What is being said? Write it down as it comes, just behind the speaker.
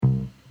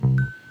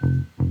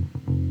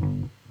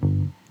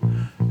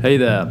Hey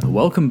there,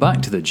 welcome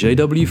back to the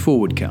JW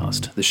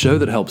Forwardcast, the show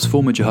that helps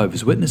former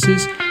Jehovah's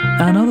Witnesses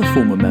and other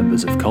former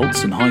members of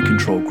cults and high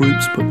control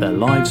groups put their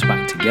lives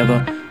back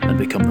together and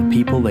become the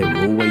people they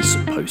were always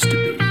supposed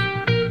to be.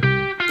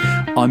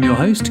 I'm your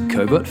host,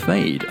 Covert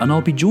Fade, and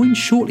I'll be joined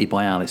shortly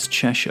by Alice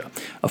Cheshire,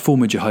 a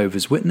former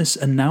Jehovah's Witness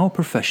and now a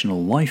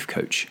professional life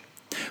coach.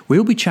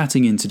 We'll be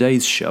chatting in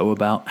today's show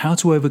about how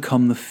to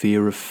overcome the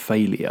fear of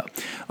failure,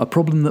 a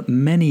problem that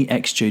many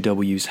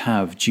ex-JWs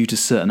have due to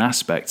certain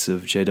aspects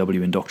of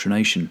JW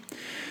indoctrination.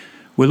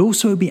 We'll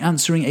also be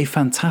answering a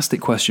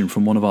fantastic question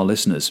from one of our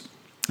listeners.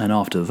 And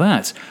after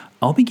that,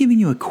 I'll be giving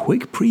you a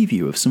quick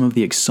preview of some of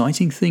the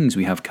exciting things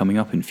we have coming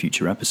up in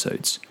future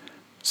episodes.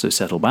 So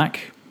settle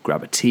back,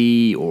 grab a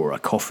tea or a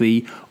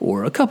coffee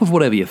or a cup of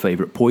whatever your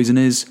favourite poison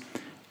is,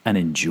 and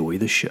enjoy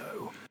the show.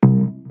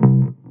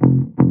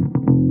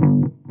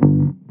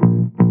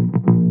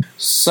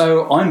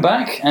 So I'm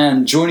back,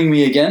 and joining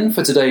me again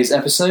for today's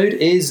episode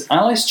is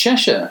Alice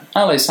Cheshire.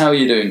 Alice, how are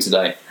you doing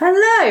today?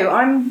 Hello,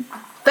 I'm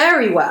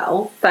very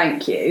well,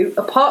 thank you.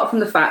 Apart from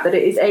the fact that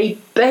it is a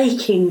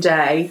baking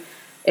day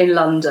in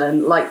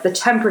London, like the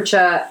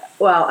temperature,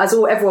 well, as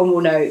everyone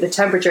will know, the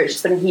temperature, it's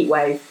just been a heat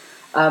wave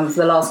for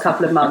the last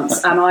couple of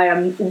months, and I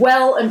am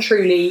well and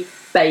truly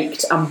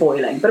baked and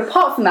boiling. But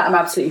apart from that, I'm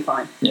absolutely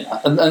fine. Yeah,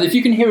 and if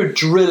you can hear a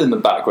drill in the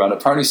background,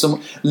 apparently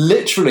someone,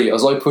 literally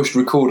as I pushed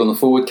record on the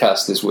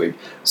Forwardcast this week,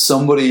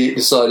 somebody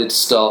decided to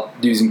start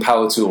using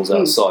power tools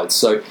outside.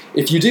 So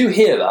if you do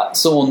hear that,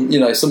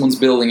 someone's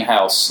building a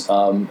house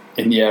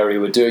in the area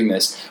we're doing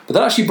this. But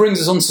that actually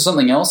brings us on to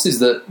something else, is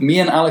that me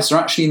and Alice are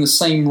actually in the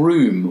same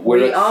room.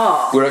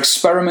 We're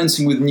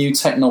experimenting with new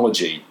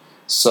technology.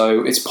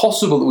 So it's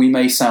possible that we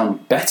may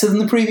sound better than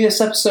the previous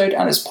episode,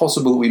 and it's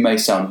possible that we may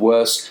sound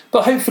worse,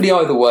 but hopefully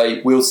either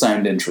way, we'll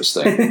sound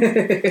interesting.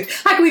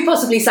 How can we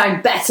possibly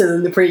sound better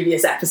than the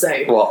previous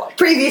episode? Why?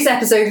 Previous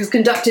episode was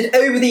conducted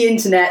over the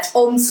internet,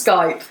 on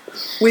Skype,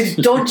 with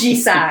dodgy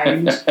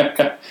sound.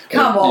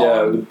 Come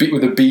on. Yeah,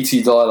 with a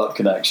BT dial-up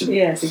connection.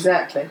 Yes,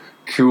 exactly.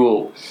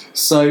 Cool.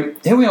 So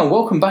here we are.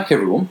 Welcome back,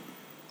 everyone.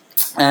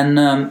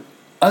 And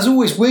as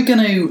always, we're going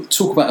to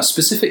talk about a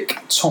specific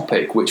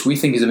topic which we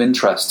think is of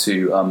interest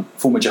to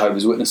former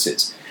Jehovah's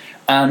Witnesses.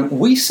 And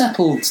we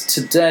settled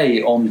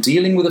today on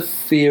dealing with a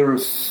fear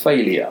of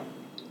failure.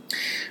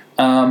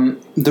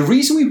 The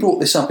reason we brought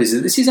this up is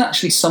that this is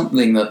actually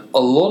something that a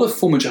lot of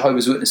former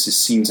Jehovah's Witnesses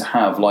seem to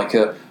have, like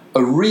a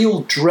real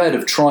dread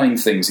of trying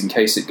things in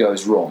case it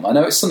goes wrong. I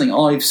know it's something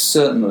I've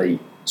certainly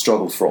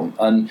struggled from.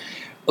 And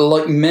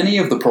like many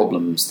of the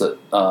problems that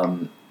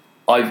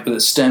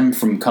that stem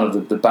from kind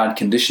of the bad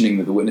conditioning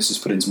that the witnesses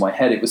put into my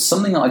head, it was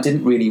something that I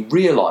didn't really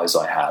realise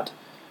I had,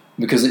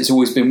 because it's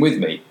always been with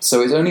me.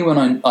 So it's only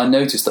when I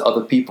noticed that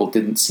other people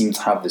didn't seem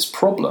to have this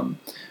problem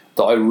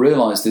that I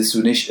realised this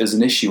was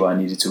an issue I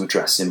needed to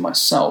address in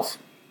myself.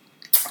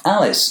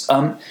 Alice,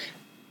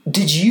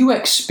 did you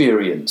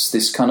experience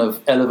this kind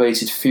of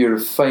elevated fear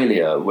of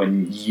failure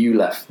when you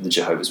left the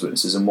Jehovah's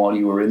Witnesses and while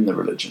you were in the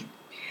religion?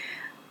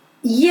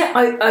 Yeah,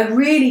 I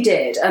really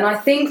did. And I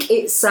think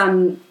it's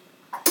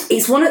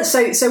one of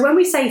so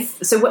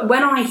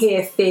when I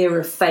hear fear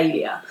of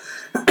failure,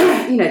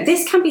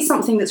 this can be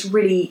something that's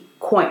really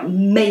quite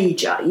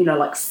major,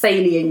 like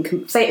failing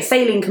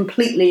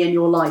completely in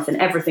your life and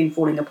everything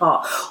falling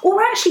apart.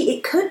 Or actually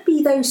it could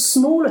be those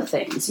smaller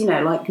things,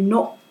 like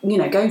not,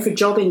 going for a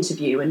job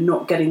interview and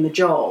not getting the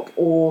job,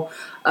 or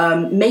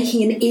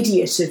making an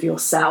idiot of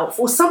yourself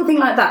or something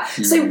like that.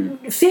 So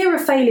fear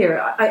of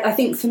failure, I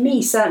think for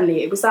me,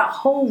 certainly it was that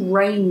whole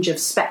range of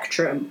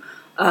spectrum.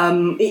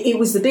 It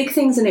was the big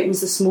things and it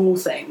was the small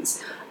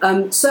things.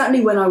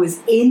 Certainly when I was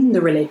in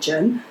the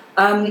religion,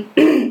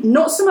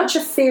 not so much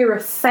a fear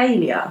of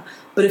failure,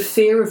 but a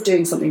fear of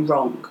doing something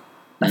wrong.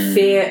 A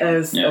fear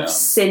of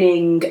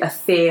sinning, a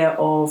fear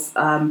of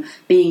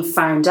being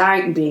found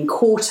out and being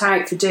caught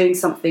out for doing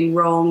something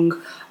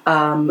wrong,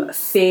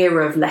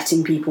 fear of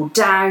letting people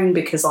down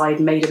because I'd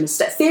made a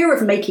mistake, fear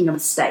of making a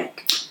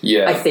mistake,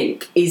 I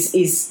think, is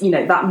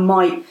that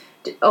might...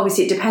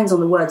 Obviously, it depends on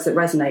the words that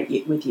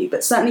resonate with you,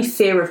 but certainly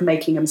fear of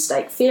making a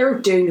mistake, fear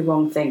of doing the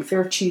wrong thing,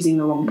 fear of choosing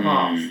the wrong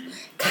path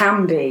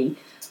can be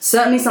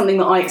certainly something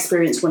that I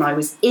experienced when I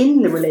was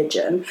in the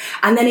religion.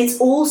 And then it's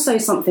also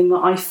something that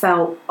I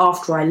felt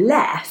after I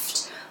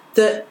left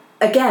that,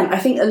 again, I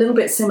think a little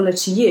bit similar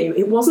to you,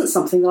 it wasn't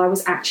something that I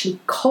was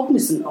actually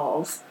cognizant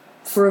of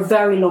for a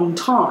very long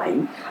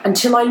time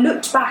until I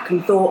looked back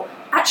and thought,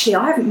 actually,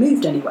 I haven't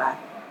moved anywhere.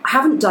 I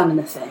haven't done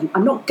anything.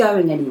 I'm not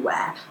going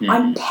anywhere.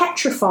 I'm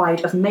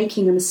petrified of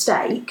making a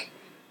mistake,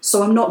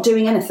 so I'm not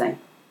doing anything.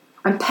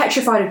 I'm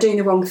petrified of doing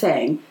the wrong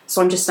thing,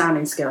 so I'm just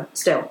standing still.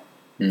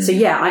 So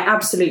yeah, I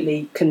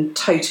absolutely can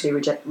totally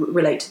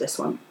relate to this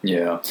one.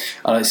 Yeah,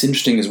 and it's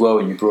interesting as well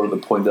when you brought up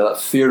the point that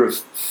fear of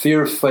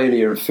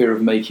failure and fear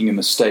of making a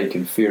mistake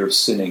and fear of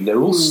sinning.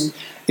 They're all,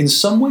 in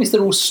some ways,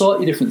 they're all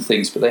slightly different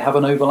things, but they have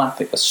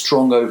a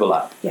strong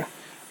overlap. Yeah.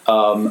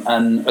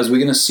 And as we're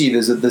going to see,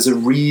 there's a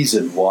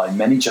reason why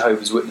many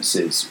Jehovah's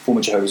Witnesses,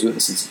 former Jehovah's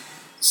Witnesses,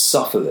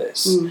 suffer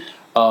this.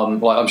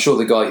 Like I'm sure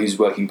the guy who's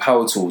working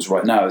power tools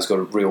right now has got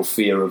a real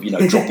fear of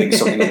dropping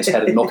something on his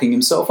head and knocking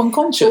himself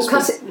unconscious. Or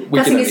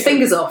cutting his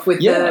fingers off with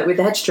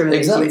the hedge trimmer.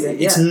 Exactly. That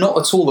he's using. It's not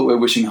at all that we're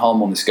wishing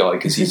harm on this guy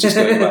because he's just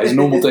going about his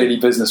normal daily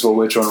business while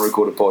we're trying to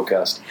record a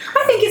podcast.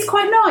 I think it's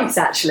quite nice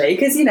actually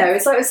because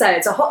it's like I say,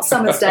 it's a hot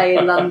summer's day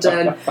in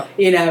London.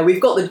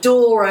 We've got the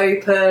door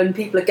open.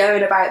 People are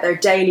going about their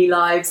daily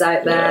lives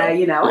out there. I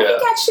think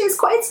actually it's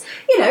quite.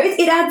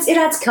 It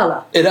adds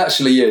colour. It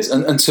actually is,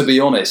 and to be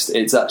honest,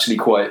 it's actually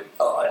quite.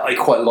 I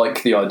quite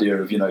like the idea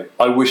of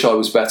I wish I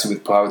was better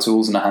with power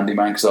tools and a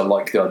handyman because I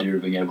like the idea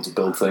of being able to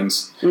build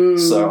things.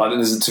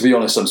 So to be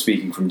honest, I'm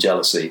speaking from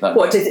jealousy.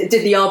 What did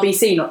the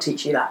RBC not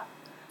teach you that?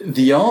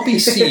 The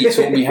RBC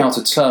taught me how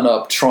to turn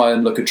up, try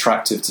and look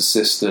attractive to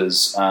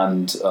sisters,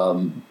 and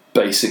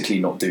basically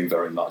not do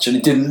very much. And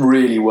it didn't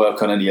really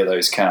work on any of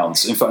those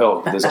counts. In fact,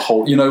 there's a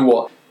whole. You know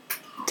what?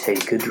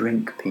 Take a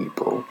drink,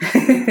 people.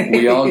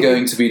 We are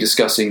going to be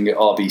discussing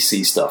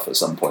RBC stuff at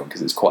some point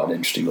because it's quite an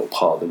interesting little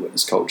part of the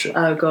witness culture.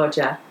 Oh God,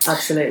 yeah,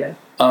 absolutely.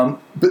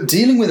 But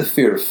dealing with a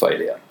fear of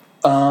failure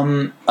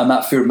and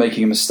that fear of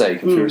making a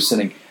mistake, and fear of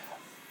sinning.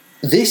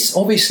 This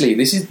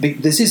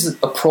is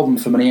a problem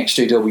for many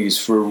XJWs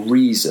for a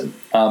reason,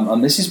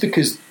 and this is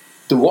because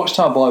the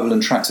Watchtower Bible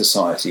and Tract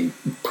Society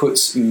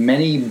puts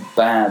many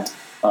bad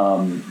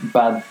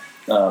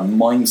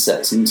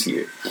mindsets into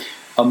you.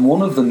 And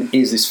one of them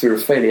is this fear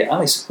of failure.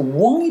 Alice,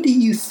 why do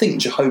you think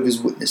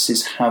Jehovah's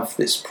Witnesses have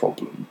this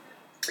problem?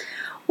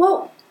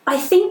 Well, I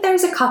think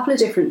there's a couple of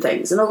different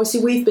things, and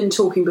obviously we've been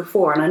talking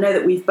before, and I know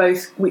that we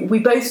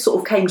both sort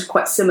of came to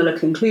quite similar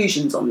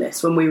conclusions on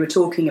this when we were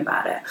talking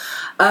about it.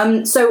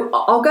 So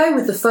I'll go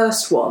with the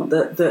first one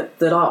that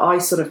I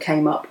sort of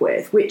came up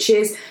with, which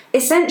is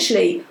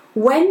essentially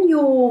when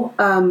you're,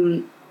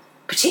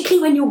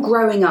 particularly when you're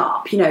growing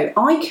up,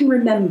 I can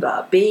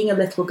remember being a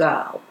little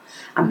girl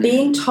and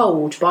being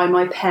told by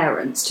my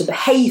parents to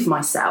behave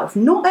myself,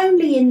 not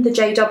only in the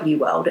JW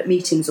world at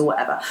meetings or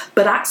whatever,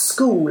 but at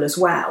school as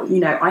well.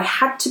 I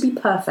had to be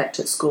perfect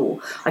at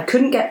school. I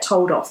couldn't get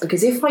told off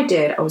because if I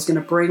did, I was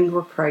going to bring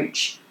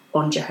reproach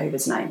on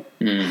Jehovah's name.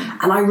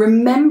 And I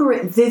remember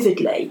it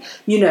vividly.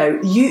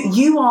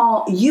 You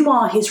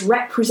are his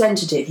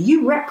representative.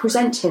 You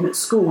represent him at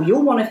school.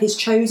 You're one of his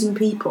chosen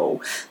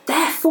people.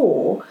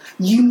 Therefore,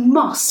 you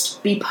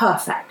must be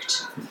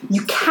perfect.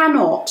 You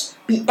cannot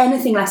be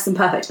anything less than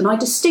perfect. And I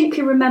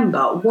distinctly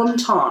remember one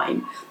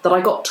time that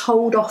I got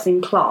told off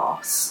in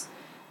class.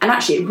 And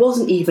actually, it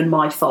wasn't even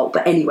my fault.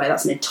 But anyway,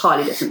 that's an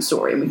entirely different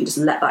story, and we can just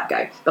let that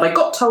go. But I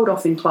got told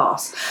off in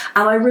class.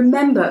 And I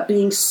remember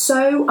being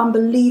so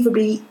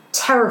unbelievably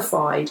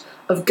terrified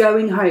of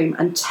going home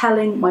and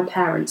telling my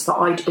parents that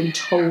I'd been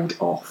told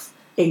off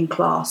in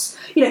class.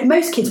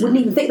 Most kids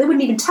wouldn't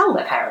even tell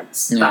their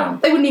parents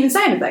that. They wouldn't even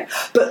say anything.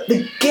 But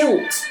the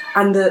guilt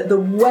and the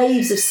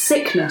waves of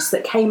sickness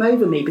that came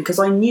over me because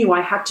I knew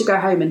I had to go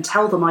home and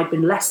tell them I'd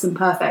been less than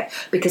perfect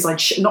because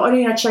not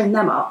only had shown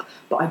them up,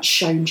 but I'd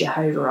shown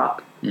Jehovah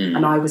up.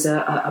 And I was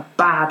a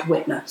bad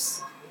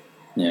witness.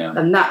 Yeah.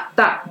 And that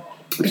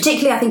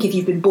particularly, I think, if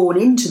you've been born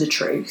into the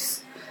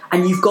truth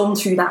and you've gone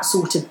through that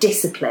sort of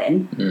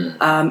discipline,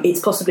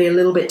 it's possibly a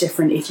little bit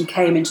different if you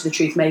came into the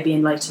truth maybe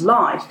in later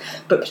life.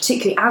 But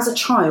particularly as a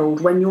child,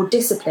 when you're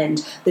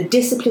disciplined, the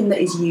discipline that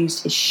is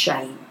used is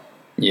shame.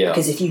 Yeah.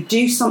 Because if you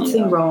do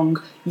something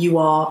wrong, you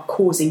are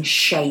causing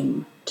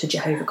shame to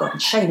Jehovah God.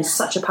 And shame is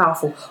such a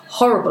powerful,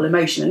 horrible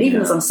emotion. And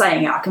even as I'm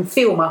saying it, I can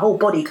feel my whole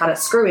body kind of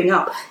screwing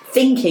up,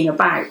 thinking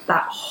about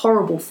that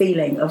horrible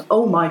feeling of,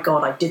 oh my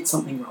God, I did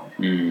something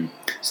wrong.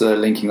 So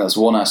that's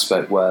one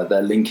aspect where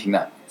they're linking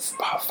that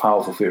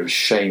powerful fear of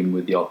shame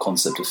with the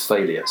concept of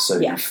failure. So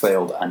you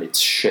failed and it's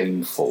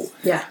shameful.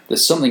 Yeah.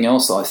 There's something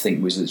else that I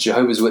think was that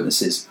Jehovah's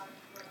Witnesses,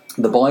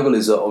 the Bible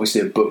is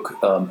obviously a book,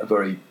 a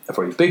very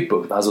big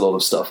book that has a lot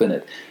of stuff in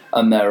it.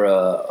 And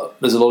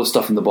there's a lot of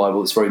stuff in the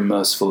Bible that's very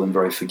merciful and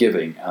very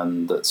forgiving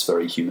and that's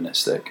very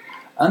humanistic.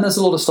 And there's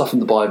a lot of stuff in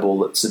the Bible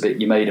that's a bit,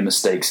 you made a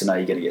mistake, so now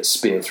you're going to get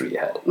speared through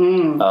your head.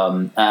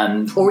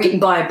 Or eaten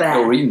by a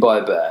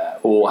bear.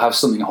 Or have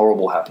something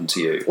horrible happen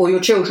to you. Or your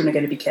children are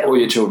going to be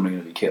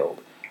killed.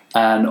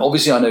 And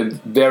obviously I know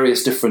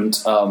various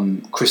different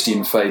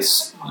Christian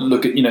faiths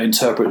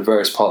interpret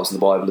various parts of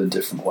the Bible in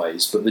different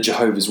ways, but the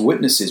Jehovah's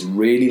Witnesses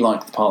really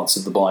like the parts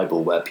of the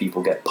Bible where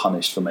people get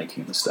punished for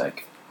making a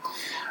mistake.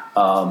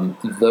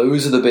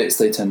 Those are the bits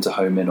they tend to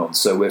home in on.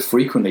 So we're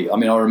frequently, I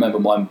remember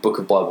my book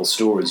of Bible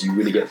stories, you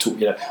really get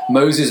to,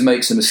 Moses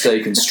makes a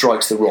mistake and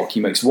strikes the rock.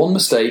 He makes one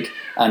mistake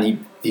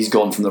and he's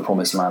gone from the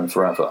promised land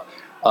forever.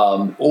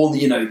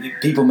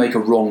 People make a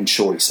wrong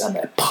choice and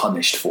they're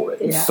punished for it.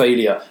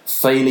 Yeah.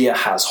 Failure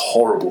has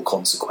horrible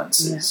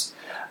consequences.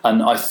 Yeah.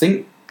 And I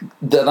think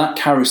that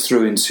carries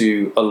through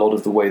into a lot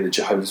of the way that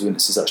Jehovah's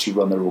Witnesses actually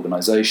run their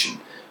organisation.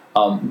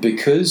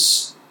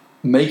 Because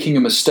making a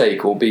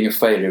mistake or being a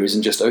failure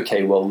isn't just,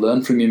 okay, well,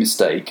 learn from your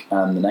mistake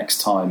and the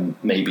next time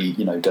maybe,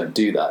 don't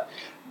do that.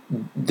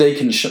 They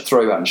can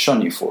throw you out and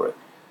shun you for it.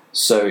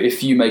 So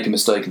if you make a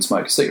mistake and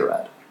smoke a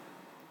cigarette,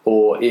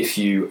 or if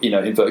you,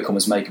 inverted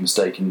commas, make a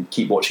mistake and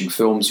keep watching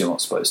films you're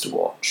not supposed to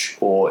watch,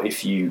 or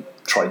if you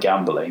try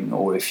gambling,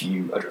 or if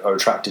you are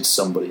attracted to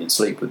somebody and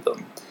sleep with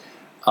them.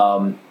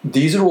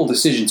 These are all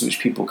decisions which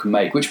people can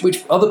make,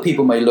 which other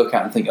people may look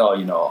at and think, I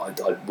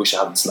wish I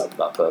hadn't slept with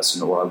that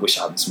person, or I wish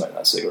I hadn't smoked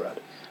that cigarette,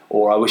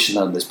 or I wish I'd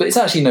done this. But it's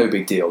actually no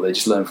big deal. They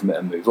just learn from it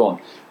and move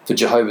on. For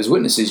Jehovah's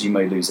Witnesses, you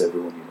may lose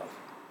everyone you love.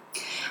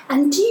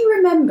 And do you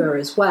remember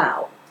as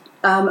well,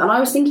 and I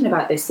was thinking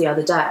about this the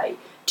other day,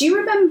 do you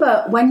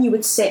remember when you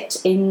would sit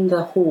in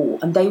the hall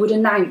and they would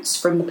announce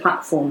from the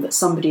platform that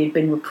somebody had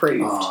been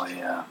reproved? Oh,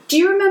 yeah. Do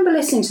you remember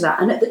listening to that?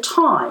 And at the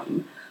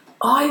time,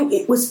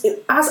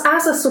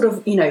 as a sort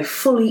of,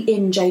 fully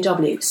in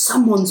JW,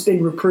 someone's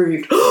been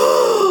reproved.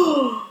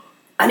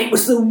 And it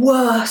was the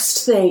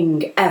worst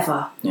thing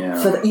ever.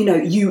 Yeah. For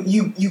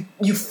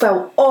you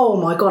felt,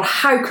 oh my God,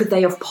 how could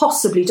they have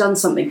possibly done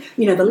something?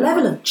 The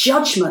level of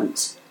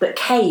judgment that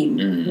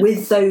came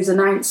with those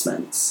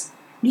announcements.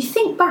 You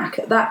think back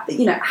at that,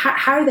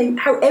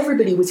 how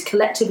everybody was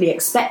collectively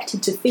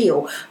expected to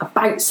feel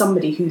about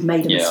somebody who'd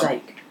made a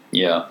mistake.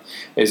 Yeah,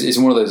 it's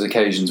one of those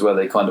occasions where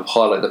they kind of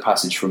highlight the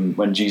passage from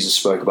when Jesus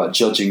spoke about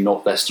judging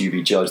not lest you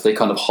be judged. They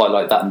kind of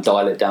highlight that and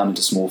dial it down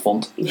into small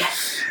font. Yeah.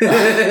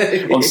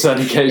 On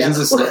certain occasions.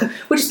 Yeah.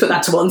 We'll just put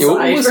that to one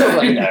side.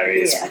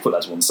 Put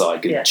that to one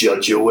side.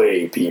 Judge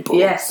away, people.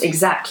 Yes,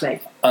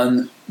 exactly.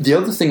 And the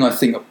other thing I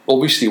think,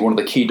 obviously one of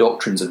the key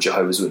doctrines of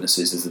Jehovah's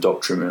Witnesses is the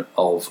doctrine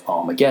of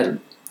Armageddon.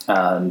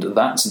 And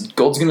that's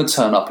God's going to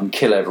turn up and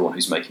kill everyone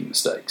who's making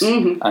mistakes.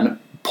 Mm-hmm. And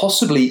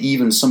possibly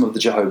even some of the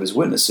Jehovah's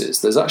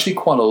Witnesses. There's actually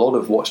quite a lot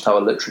of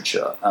Watchtower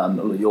literature,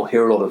 and you'll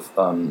hear a lot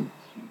of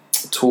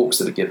talks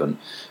that are given.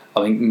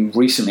 I think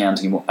recently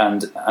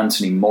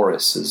Anthony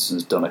Morris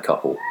has done a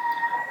couple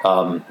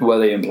where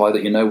they imply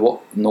that,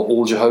 not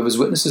all Jehovah's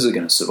Witnesses are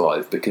going to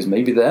survive because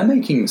maybe they're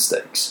making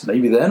mistakes.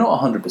 Maybe they're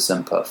not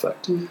 100%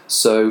 perfect. Mm.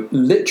 So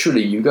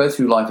literally you go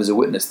through life as a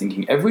witness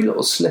thinking every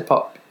little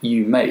slip-up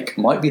you make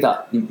might be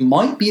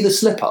the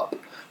slip-up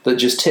that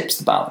just tips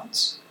the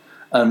balance.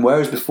 And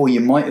whereas before you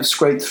might have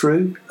scraped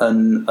through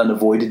and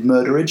avoided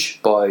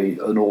murderage by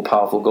an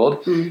all-powerful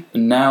God,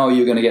 now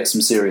you're going to get some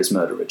serious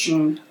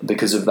murderage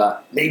because of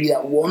that. Maybe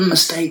that one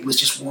mistake was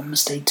just one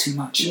mistake too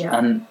much. Yeah.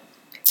 And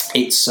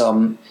it's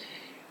and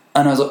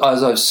as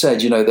I've said,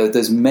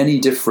 there's many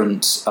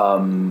different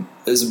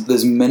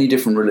there's many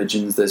different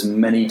religions. There's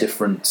many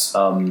different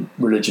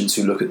religions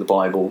who look at the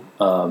Bible.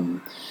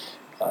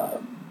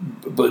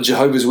 But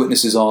Jehovah's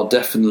Witnesses are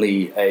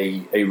definitely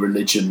a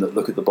religion that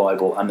look at the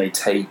Bible and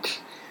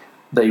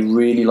they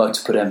really like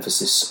to put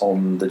emphasis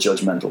on the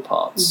judgmental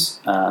parts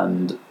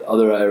and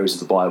other areas of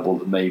the Bible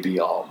that maybe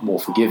are more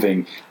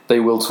forgiving. They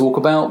will talk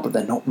about, but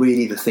they're not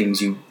really the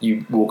things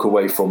you walk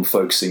away from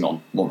focusing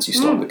on once you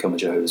start to become a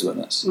Jehovah's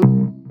Witness.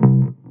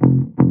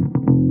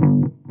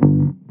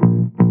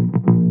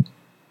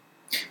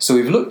 So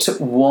we've looked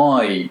at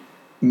why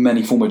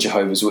many former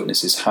Jehovah's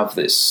Witnesses have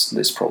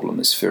this problem,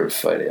 this fear of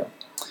failure.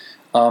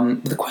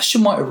 The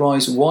question might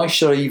arise, why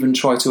should I even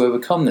try to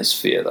overcome this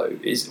fear, though?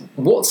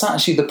 What's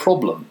actually the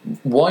problem?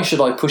 Why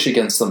should I push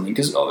against something?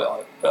 Because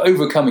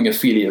overcoming a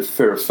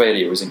fear of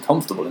failure is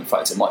uncomfortable. In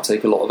fact, it might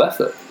take a lot of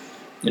effort.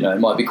 It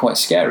might be quite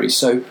scary.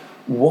 So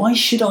why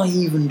should I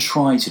even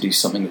try to do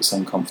something that's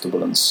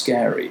uncomfortable and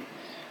scary?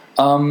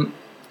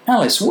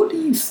 Alice, what do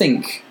you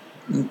think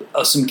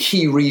are some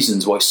key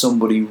reasons why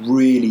somebody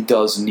really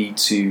does need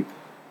to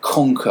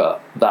conquer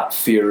that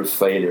fear of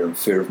failure and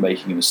fear of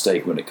making a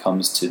mistake when it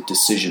comes to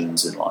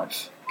decisions in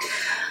life?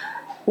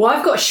 Well,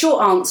 I've got a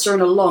short answer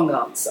and a long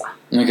answer.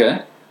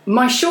 Okay.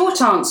 My short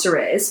answer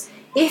is,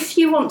 if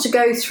you want to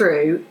go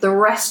through the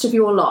rest of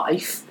your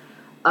life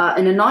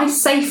in a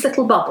nice, safe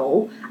little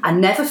bubble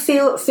and never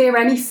fear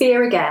any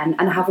fear again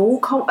and have all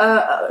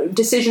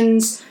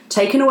decisions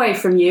taken away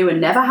from you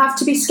and never have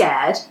to be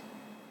scared,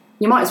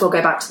 you might as well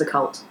go back to the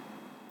cult.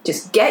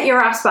 Just get your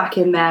ass back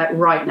in there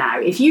right now.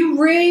 If you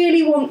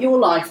really want your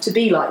life to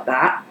be like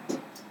that,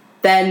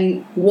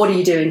 then what are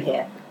you doing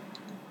here?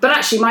 But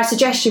actually, my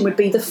suggestion would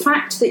be the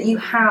fact that you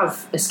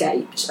have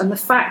escaped and the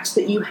fact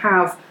that you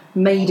have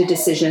made a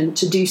decision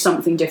to do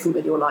something different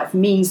with your life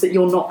means that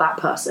you're not that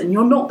person.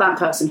 You're not that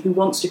person who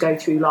wants to go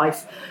through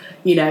life,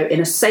 in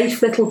a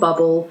safe little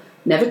bubble,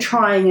 never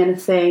trying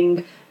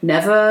anything,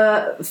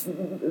 never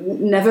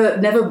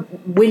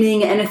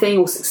winning anything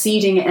or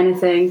succeeding at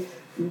anything.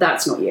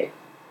 That's not you.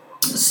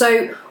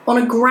 So, on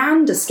a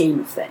grander scheme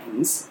of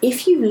things,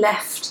 if you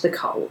left the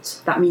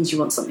cult, that means you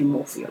want something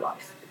more for your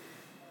life.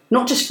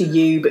 Not just for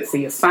you, but for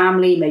your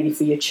family, maybe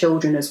for your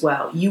children as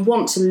well. You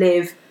want to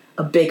live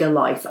a bigger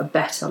life, a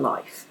better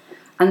life.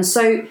 And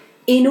so,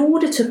 in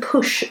order to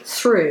push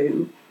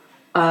through,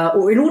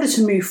 or in order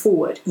to move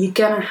forward, you're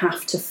going to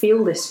have to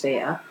feel this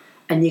fear,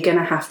 and you're going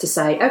to have to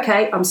say,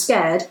 okay, I'm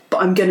scared,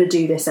 but I'm going to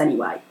do this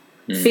anyway.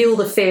 Feel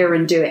the fear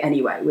and do it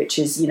anyway, which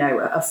is,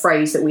 a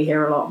phrase that we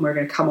hear a lot, and we're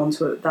going to come on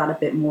to that a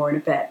bit more in a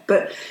bit.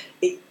 But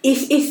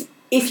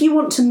if you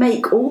want to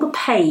make all the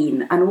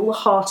pain and all the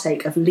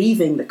heartache of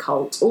leaving the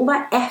cult, all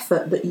that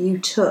effort that you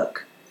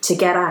took to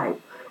get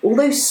out, all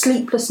those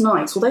sleepless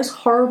nights, all those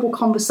horrible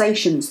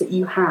conversations that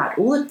you had,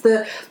 all of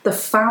the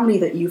family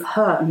that you've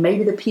hurt, and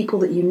maybe the people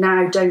that you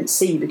now don't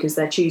see because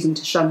they're choosing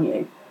to shun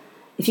you.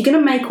 If you're going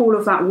to make all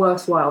of that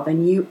worthwhile,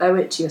 then you owe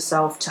it to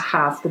yourself to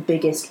have the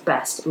biggest,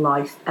 best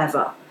life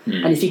ever.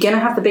 And if you're going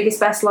to have the biggest,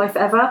 best life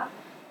ever,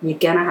 you're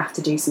going to have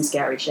to do some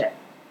scary shit.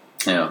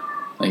 Yeah,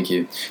 thank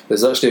you.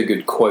 There's actually a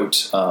good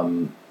quote.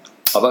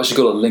 I've actually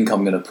got a link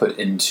I'm going to put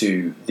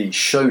into the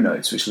show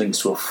notes, which links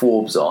to a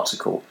Forbes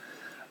article.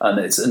 And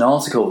it's an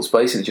article that's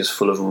basically just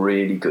full of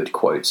really good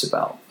quotes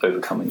about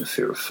overcoming the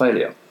fear of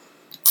failure.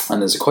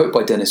 And there's a quote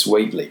by Dennis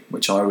Waitley,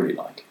 which I really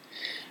like,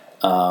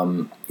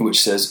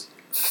 which says,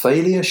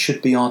 "Failure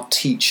should be our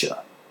teacher,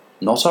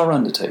 not our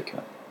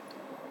undertaker.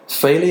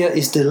 Failure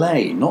is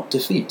delay, not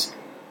defeat.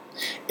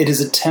 It is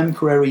a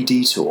temporary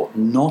detour,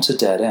 not a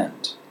dead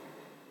end.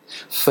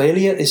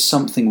 Failure is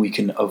something we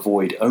can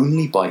avoid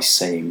only by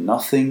saying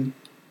nothing,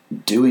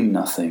 doing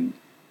nothing,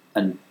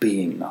 and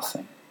being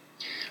nothing."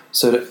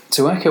 So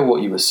to echo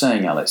what you were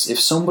saying, Alex, if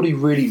somebody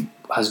really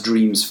has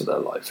dreams for their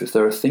life, if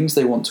there are things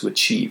they want to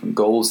achieve and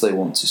goals they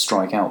want to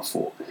strike out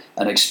for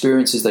and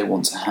experiences they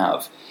want to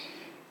have,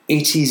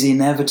 it is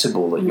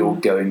inevitable that you're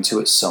going to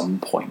at some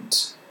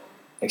point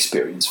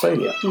experience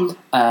failure.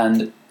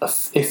 And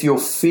if your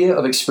fear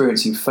of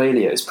experiencing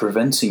failure is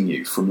preventing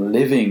you from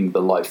living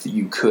the life that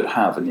you could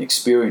have and the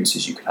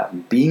experiences you could have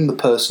and being the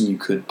person you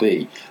could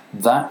be,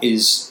 that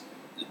is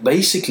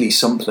basically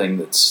something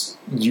that's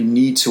you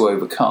need to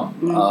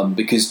overcome.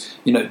 Because,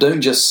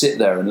 don't just sit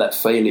there and let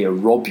failure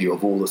rob you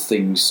of all the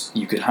things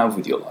you could have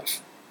with your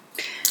life.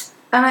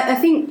 And I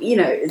think,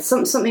 it's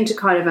something to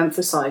kind of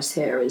emphasise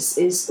here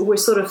is we're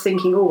sort of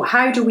thinking,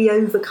 how do we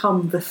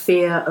overcome the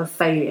fear of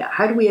failure?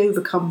 How do we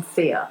overcome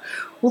fear?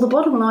 Well, the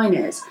bottom line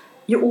is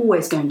you're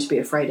always going to be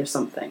afraid of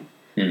something.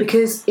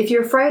 Because if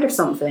you're afraid of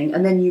something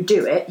and then you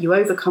do it, you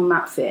overcome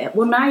that fear,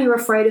 well, now you're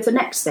afraid of the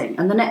next thing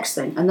and the next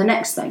thing and the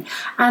next thing.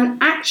 And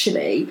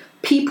actually,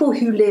 people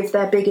who live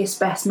their biggest,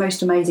 best,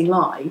 most amazing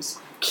lives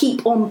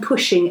keep on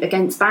pushing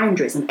against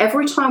boundaries. And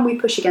every time we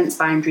push against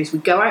boundaries, we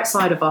go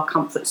outside of our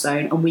comfort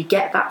zone and we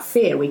get that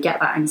fear, we get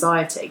that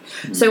anxiety.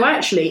 So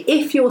actually,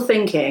 if you're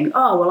thinking,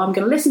 I'm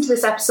going to listen to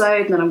this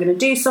episode and then I'm going to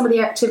do some of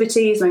the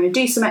activities and I'm going to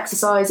do some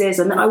exercises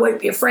and then I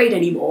won't be afraid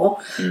anymore,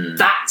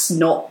 that's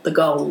not the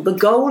goal. The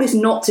goal is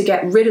not to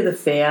get rid of the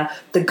fear.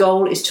 The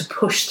goal is to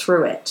push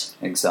through it.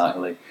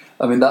 Exactly.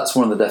 I mean, that's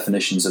one of the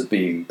definitions of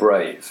being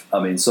brave. I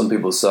mean, some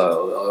people say,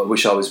 I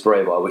wish I was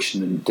brave, I wish I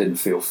didn't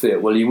feel fear.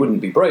 Well, you wouldn't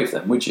be brave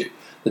then, would you?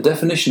 The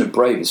definition of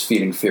brave is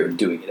feeling fear and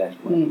doing it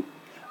anyway.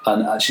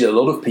 And actually, a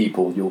lot of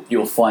people,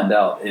 you'll find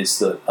out, is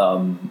that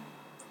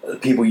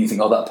people you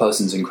think, that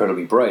person's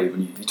incredibly brave,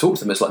 and you talk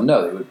to them, it's like,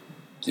 no,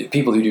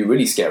 people who do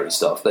really scary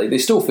stuff, they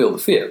still feel the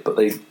fear, but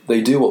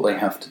they do what they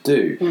have to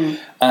do.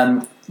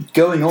 And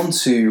going on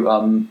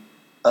to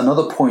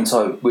another point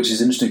which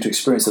is interesting to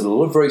experience, that a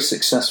lot of very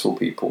successful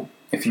people,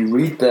 if you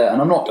read their,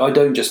 and I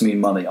don't just mean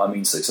money, I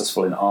mean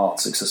successful in art,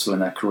 successful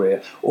in their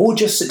career, or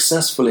just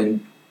successful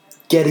in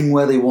getting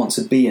where they want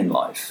to be in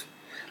life,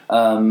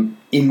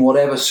 in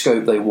whatever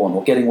scope they want,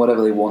 or getting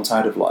whatever they want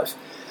out of life.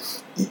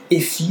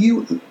 If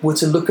you were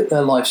to look at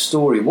their life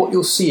story, what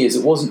you'll see is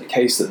it wasn't the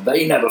case that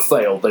they never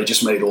failed, they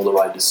just made all the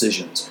right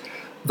decisions.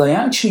 They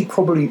actually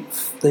probably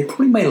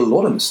made a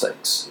lot of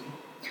mistakes,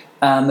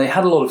 and they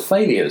had a lot of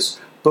failures.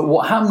 But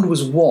what happened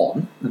was,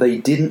 one, they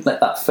didn't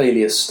let that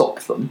failure stop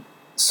them.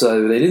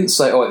 So they didn't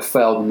say, it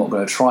failed, I'm not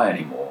going to try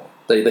anymore.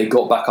 They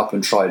got back up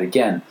and tried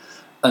again.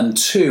 And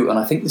two, and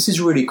I think this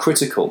is really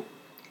critical,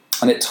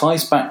 and it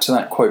ties back to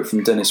that quote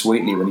from Dennis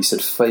Waitley when he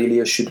said,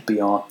 failure should be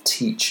our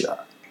teacher.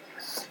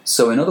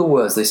 So in other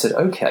words, they said,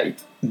 okay,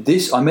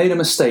 I made a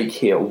mistake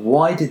here.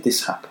 Why did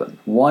this happen?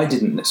 Why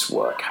didn't this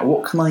work?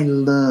 What can I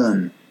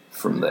learn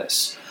from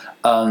this?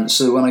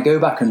 So when I go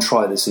back and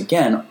try this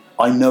again,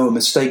 I know a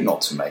mistake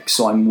not to make.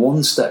 So I'm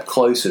one step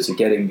closer to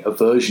getting a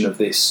version of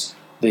this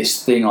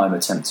thing I'm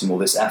attempting, or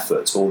this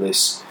effort, or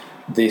this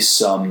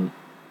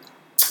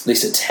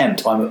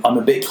attempt. I'm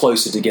a bit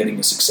closer to getting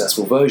a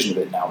successful version of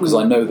it now, because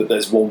I know that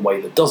there's one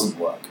way that doesn't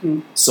work.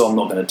 So I'm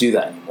not going to do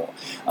that anymore.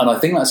 And I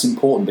think that's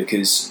important,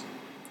 because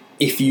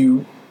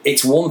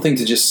it's one thing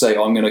to just say,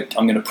 I'm going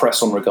to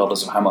press on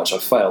regardless of how much I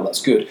fail.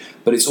 That's good.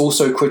 But it's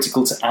also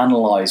critical to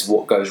analyse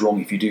what goes wrong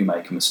if you do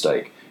make a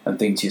mistake, and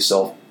think to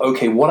yourself,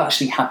 okay, what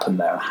actually happened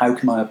there, and how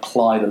can I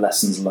apply the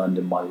lessons learned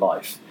in my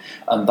life?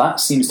 And that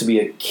seems to be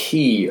a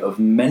key of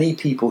many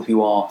people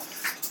who are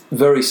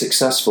very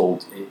successful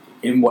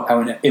in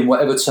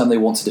whatever term they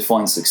want to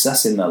define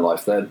success in their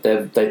life.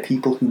 They're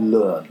people who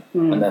learn,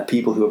 and they're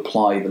people who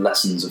apply the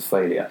lessons of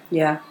failure.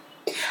 Yeah.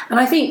 And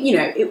I think,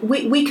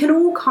 we can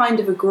all kind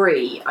of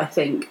agree, I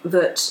think,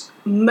 that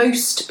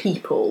most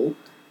people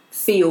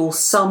feel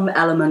some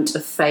element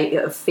of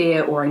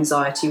fear or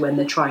anxiety when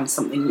they're trying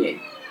something new.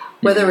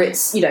 Whether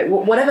it's,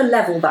 whatever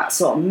level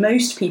that's on,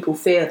 most people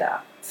feel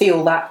that,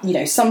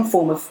 some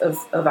form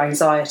of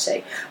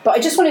anxiety. But I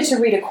just wanted to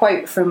read a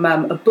quote from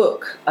a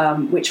book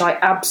which I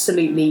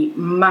absolutely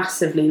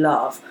massively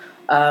love.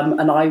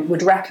 and I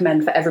would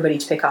recommend for everybody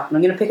to pick up. And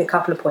I'm going to pick a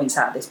couple of points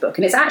out of this book.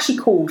 And it's actually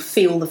called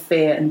Feel the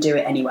Fear and Do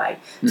It Anyway.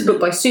 It's a book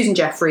by Susan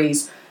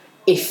Jeffries.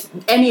 If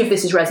any of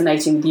this is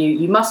resonating with you,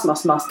 you must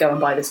go and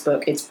buy this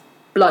book. It's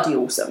bloody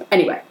awesome.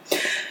 Anyway,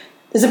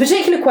 there's a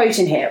particular quote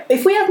in here.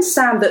 If we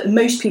understand that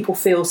most people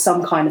feel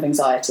some kind of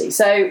anxiety,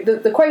 so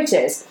the quote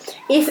is,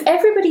 if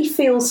everybody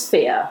feels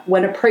fear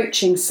when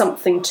approaching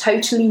something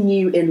totally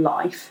new in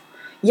life,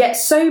 yet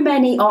so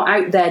many are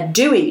out there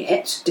doing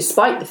it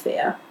despite the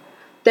fear,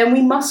 then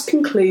we must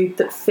conclude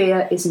that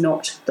fear is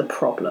not the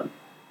problem.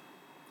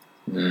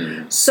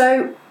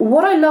 So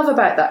what I love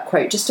about that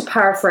quote, just to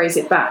paraphrase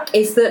it back,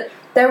 is that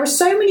there are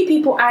so many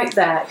people out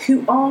there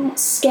who aren't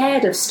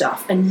scared of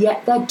stuff and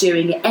yet they're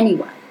doing it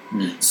anyway.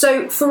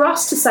 So for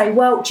us to say,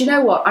 well, do you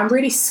know what? I'm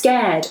really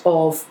scared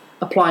of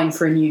applying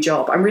for a new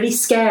job. I'm really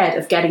scared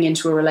of getting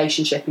into a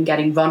relationship and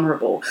getting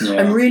vulnerable.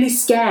 Yeah. I'm really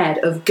scared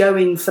of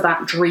going for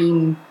that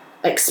dream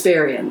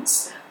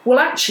experience. Well,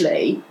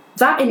 actually,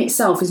 that in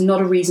itself is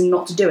not a reason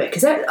not to do it,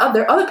 because there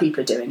are other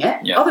people are doing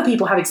it. Yeah. Other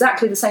people have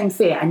exactly the same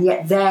fear, and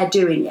yet they're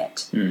doing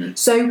it.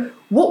 So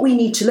what we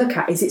need to look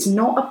at is it's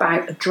not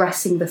about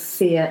addressing the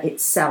fear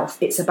itself.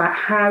 It's about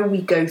how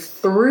we go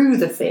through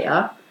the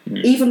fear,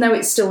 even though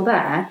it's still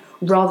there,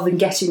 rather than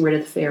getting rid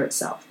of the fear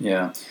itself.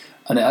 Yeah.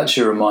 And it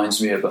actually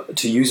reminds me of,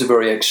 to use a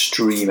very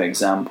extreme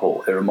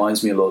example, it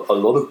reminds me a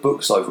lot of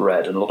books I've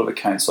read and a lot of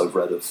accounts I've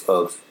read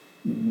of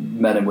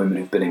men and women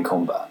who've been in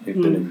combat,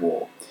 who've been in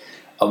war.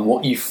 And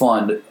what you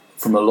find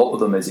from a lot of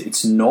them is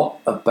it's not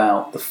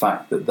about the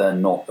fact that they're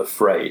not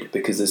afraid,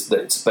 because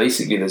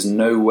there's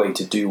no way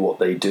to do what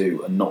they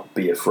do and not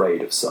be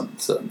afraid of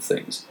certain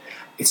things.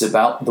 It's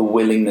about the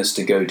willingness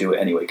to go do it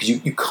anyway, because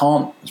you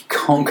can't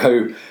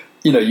go,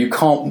 you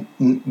can't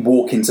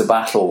walk into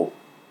battle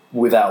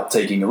without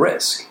taking a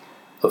risk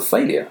of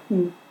failure.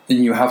 And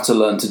you have to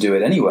learn to do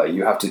it anyway.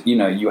 You have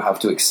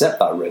to accept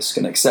that risk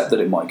and accept that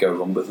it might go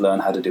wrong, but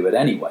learn how to do it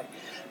anyway.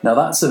 Now,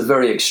 that's a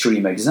very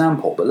extreme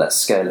example, but let's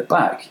scale it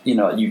back.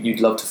 You'd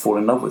love to fall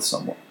in love with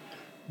someone.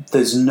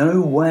 There's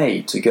no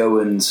way to go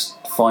and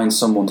find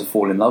someone to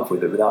fall in love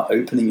with without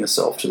opening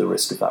yourself to the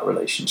risk of that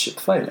relationship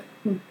failing.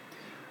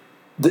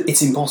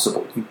 It's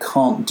impossible. You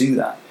can't do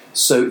that.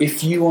 So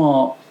if you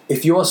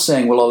are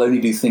saying, well, I'll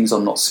only do things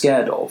I'm not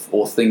scared of,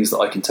 or things that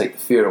I can take the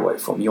fear away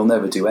from, you'll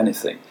never do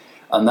anything.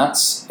 And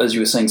that's, as you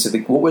were saying,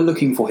 what we're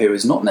looking for here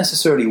is not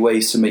necessarily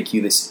ways to make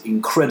you this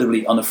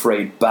incredibly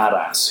unafraid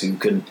badass who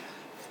can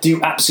do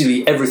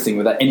absolutely everything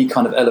without any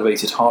kind of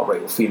elevated heart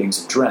rate or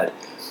feelings of dread.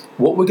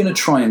 What we're going to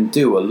try and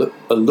do are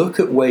look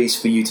at ways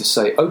for you to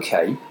say,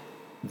 okay,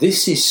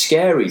 this is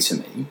scary to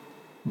me,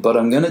 but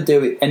I'm going to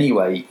do it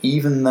anyway,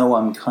 even though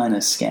I'm kind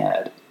of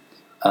scared.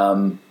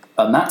 And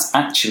that's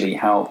actually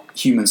how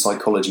human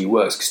psychology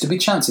works. Because to be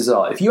chances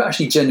are, if you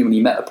actually genuinely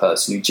met a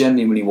person who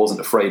genuinely wasn't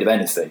afraid of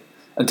anything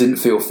and didn't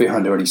feel fear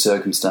under any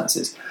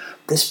circumstances,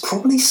 there's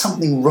probably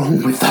something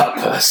wrong with that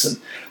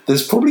person.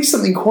 There's probably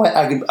something quite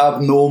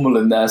abnormal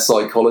in their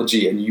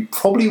psychology, and you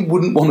probably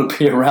wouldn't want to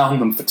be around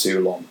them for too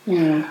long.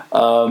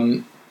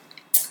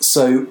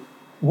 So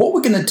what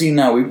we're going to do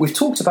now, we've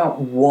talked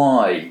about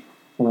why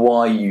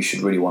you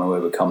should really want to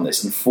overcome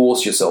this and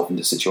force yourself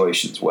into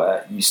situations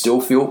where you still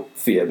feel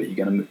fear, but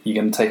you're going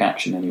to take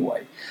action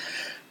anyway.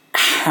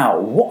 How?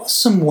 What are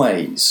some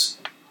ways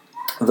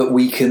that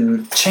we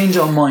can change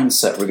our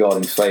mindset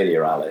regarding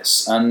failure,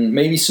 Alice? And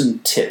maybe some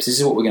tips. This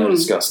is what we're going to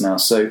discuss now.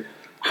 So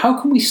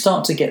how can we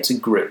start to get to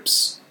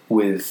grips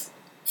with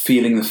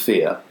feeling the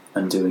fear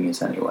and doing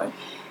it anyway?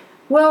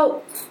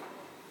 Well,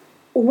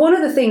 one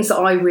of the things that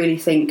I really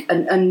think,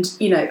 and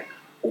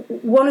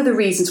one of the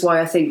reasons why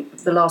I think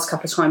the last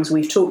couple of times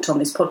we've talked on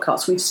this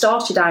podcast, we've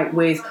started out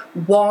with,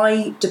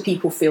 why do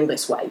people feel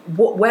this way?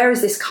 Where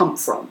has this come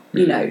from?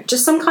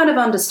 Just some kind of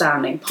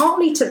understanding,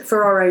 partly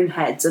for our own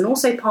heads, and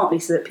also partly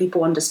so that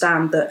people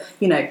understand that,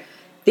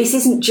 this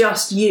isn't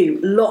just you.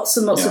 Lots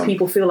and lots of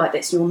people feel like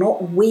this. You're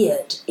not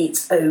weird.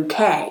 It's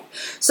okay.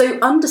 So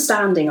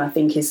understanding, I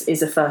think,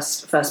 is a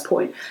first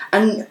point.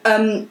 And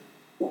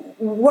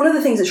one of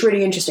the things that's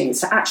really interesting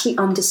is to actually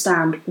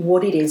understand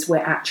what it is we're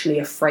actually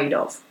afraid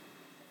of.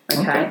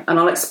 Okay. And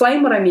I'll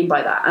explain what I mean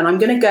by that. And I'm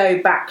going to go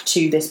back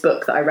to this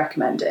book that I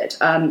recommended.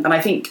 And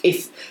I think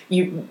if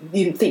you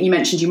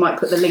mentioned you might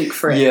put the link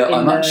for it. Yeah,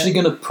 I'm actually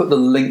going to put the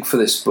link for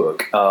this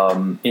book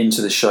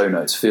into the show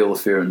notes. Feel the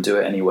Fear and Do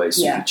It Anyway.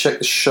 So if you check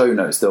the show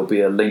notes, there'll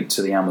be a link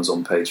to the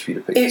Amazon page for you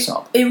to pick this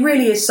up. It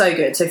really is so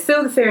good. So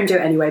Feel the Fear and Do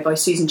It Anyway by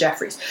Susan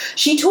Jeffries.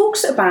 She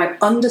talks about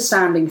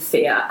understanding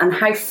fear and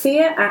how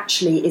fear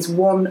actually is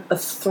one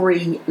of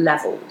 3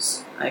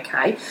 levels.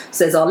 Okay,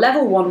 so there's our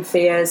level 1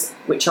 fears,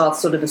 which are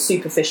sort of the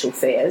superficial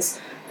fears.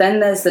 Then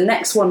there's the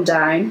next one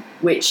down,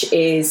 which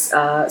is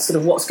sort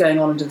of what's going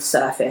on under the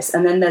surface.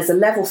 And then there's a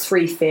level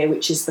 3 fear,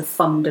 which is the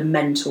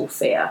fundamental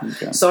fear.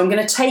 Okay. So I'm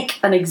going to take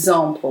an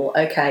example.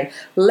 Okay,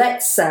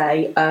 let's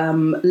say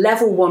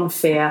level 1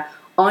 fear,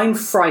 I'm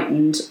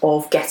frightened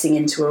of getting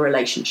into a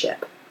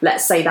relationship.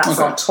 Let's say that's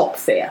our top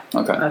fear.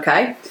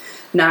 Okay,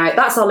 now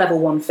that's our level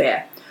 1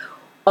 fear.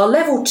 Our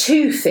level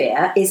 2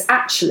 fear is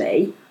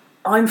actually,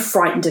 I'm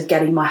frightened of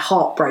getting my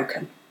heart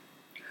broken.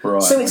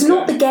 Right, So it's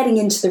not the getting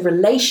into the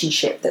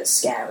relationship that's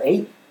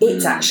scary,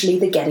 it's actually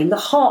the getting the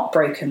heart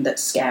broken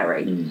that's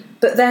scary.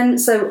 But then,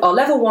 so our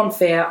level 1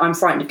 fear, I'm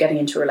frightened of getting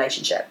into a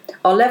relationship.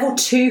 Our level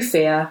 2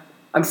 fear,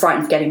 I'm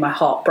frightened of getting my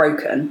heart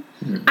broken.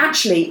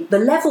 Actually, the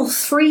level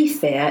 3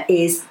 fear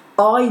is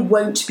I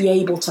won't be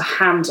able to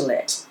handle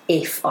it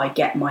if I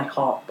get my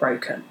heart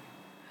broken.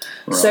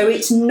 Right. So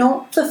it's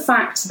not the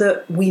fact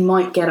that we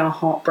might get our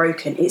heart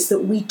broken, it's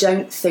that we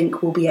don't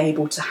think we'll be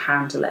able to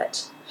handle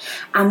it.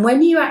 And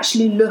when you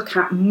actually look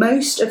at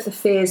most of the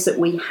fears that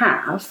we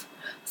have,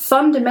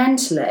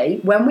 fundamentally,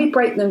 when we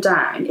break them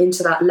down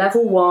into that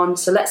level 1,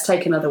 so let's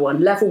take another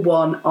one. Level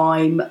 1,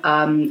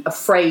 I'm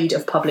afraid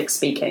of public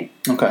speaking.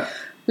 Okay.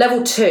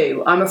 Level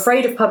 2, I'm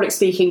afraid of public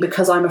speaking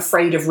because I'm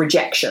afraid of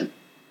rejection.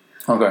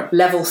 Okay.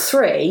 Level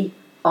 3,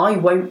 I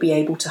won't be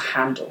able to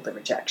handle the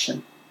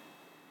rejection.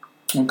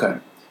 Okay.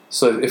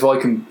 So if I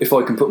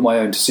can put my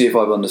own to see if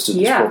I've understood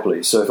this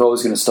properly. So if I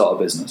was going to start a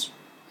business,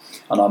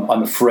 and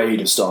I'm afraid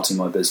of starting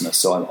my business,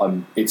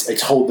 so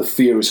the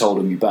fear is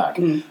holding me back.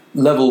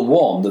 Level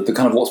 1, the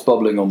kind of what's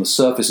bubbling on the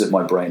surface of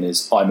my brain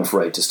is I'm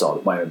afraid to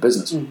start my own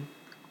business.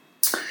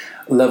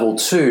 Level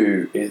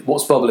 2 is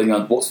what's bubbling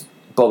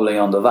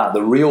under that.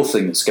 The real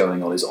thing that's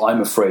going on is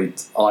I'm afraid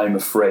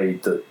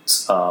that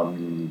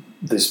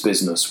this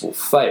business will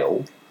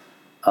fail.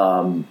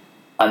 And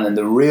then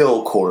the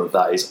real core of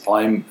that is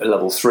I'm at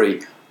level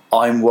 3.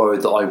 I'm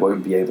worried that I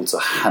won't be able to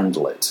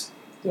handle it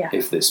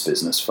if this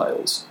business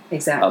fails.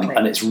 Exactly.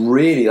 And it's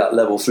really that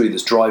level 3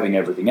 that's driving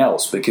everything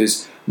else,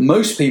 because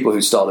most people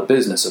who start a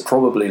business are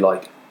probably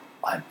like,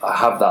 I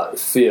have that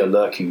fear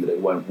lurking that it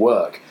won't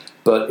work.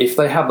 But if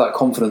they have that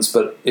confidence,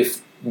 but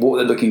if what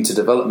they're looking to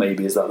develop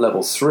maybe is that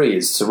level 3,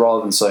 is to,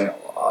 rather than saying,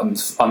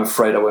 I'm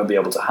afraid I won't be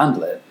able to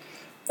handle it,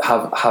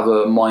 have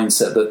a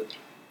mindset that,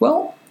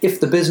 well,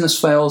 if the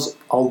business fails,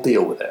 I'll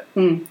deal with it.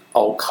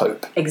 I'll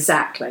cope.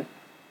 Exactly.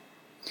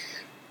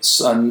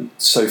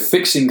 So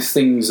fixing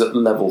things at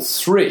level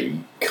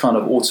 3 kind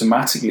of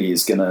automatically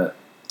is going to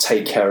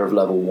take care of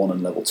level 1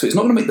 and level 2. It's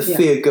not going to make the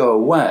fear go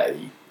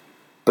away,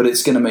 but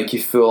it's going to make you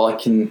feel I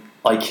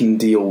can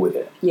deal with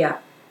it. Yeah.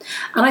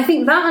 And I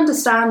think that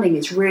understanding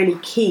is really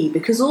key,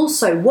 because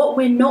also what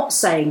we're not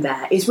saying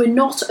there is we're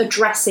not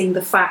addressing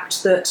the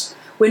fact that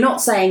we're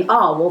not saying,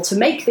 to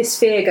make this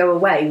fear go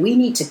away, we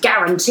need to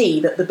guarantee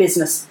that the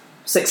business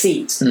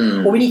succeeds,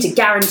 or we need to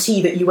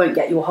guarantee that you won't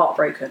get your heart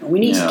broken, or we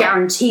need to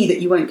guarantee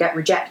that you won't get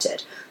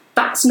rejected.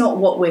 That's not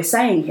what we're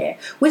saying here.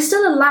 We're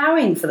still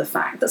allowing for the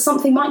fact that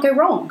something might go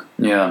wrong.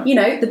 Yeah. You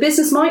know, the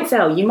business might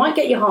fail, you might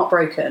get your heart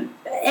broken.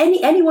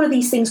 Any one of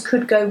these things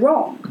could go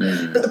wrong.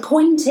 But the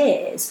point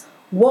is,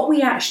 what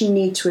we actually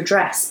need to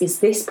address is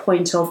this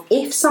point of,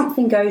 if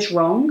something goes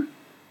wrong,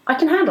 I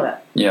can handle it.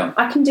 Yeah.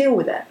 I can deal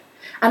with it.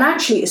 And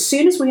actually, as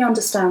soon as we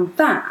understand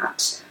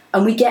that,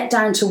 and we get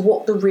down to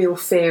what the real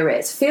fear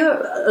is,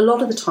 fear a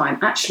lot of the time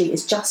actually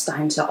is just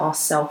down to our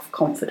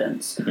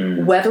self-confidence,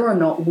 whether or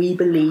not we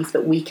believe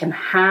that we can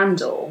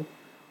handle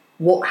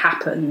what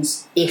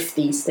happens if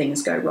these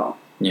things go wrong.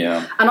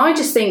 Yeah. And I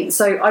just think,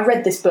 so I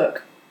read this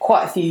book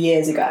quite a few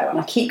years ago, and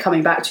I keep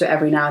coming back to it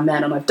every now and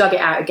then, and I've dug it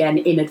out again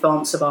in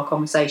advance of our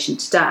conversation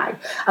today.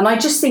 And I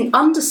just think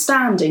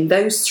understanding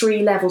those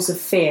 3 levels of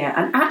fear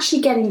and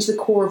actually getting to the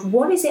core of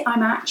what is it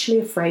I'm actually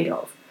afraid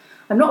of.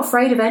 I'm not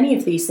afraid of any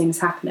of these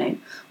things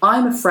happening.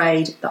 I'm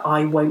afraid that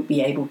I won't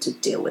be able to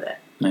deal with it.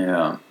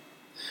 Yeah.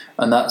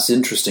 And that's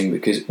interesting,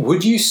 because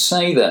would you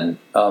say then,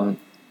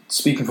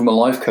 speaking from a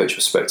life coach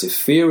perspective,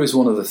 fear is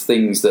one of the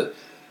things that,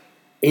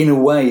 in a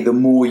way, the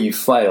more you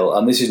fail,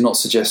 and this is not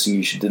suggesting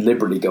you should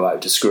deliberately go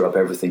out to screw up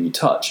everything you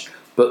touch,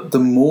 but the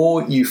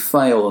more you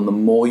fail and the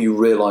more you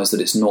realise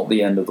that it's not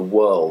the end of the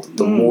world,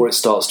 the more it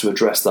starts to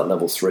address that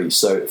level 3.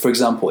 So, for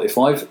example, if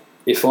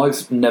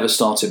I've never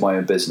started my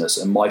own business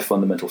and my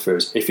fundamental fear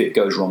is if it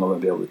goes wrong, I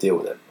won't be able to deal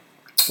with it.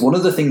 One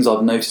of the things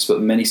I've noticed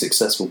about many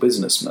successful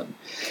businessmen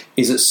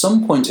is at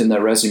some point in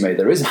their resume,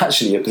 there is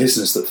actually a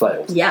business that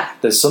failed. Yeah.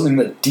 There's something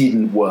that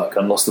didn't work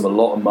and lost them a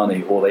lot of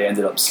money, or they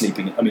ended up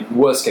sleeping. I mean,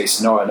 worst case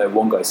scenario, I know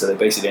one guy said they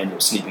basically ended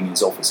up sleeping in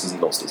his office because he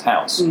lost his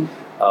house. And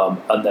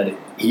then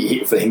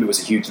for him, it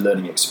was a huge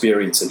learning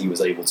experience, and he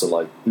was able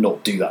to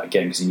not do that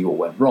again because he knew what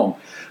went wrong.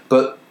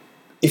 But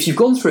if you've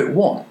gone through it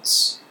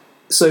once,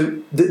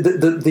 so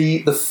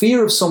the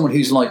fear of someone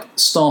who's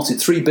started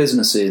 3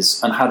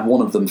 businesses and had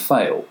one of them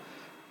fail,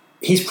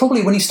 he's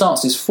probably, when he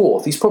starts his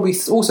 4th, he's probably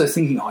also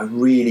thinking, I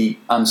really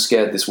am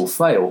scared this will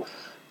fail.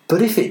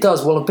 But if it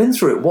does, well, I've been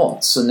through it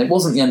once and it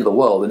wasn't the end of the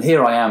world, and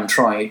here I am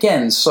trying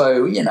again.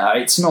 So,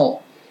 it's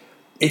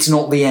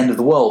not the end of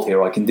the world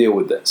here. I can deal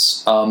with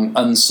this.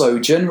 And so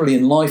generally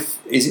in life,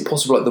 is it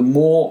possible, the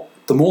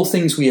more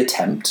things we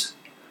attempt,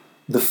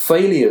 the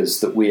failures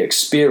that we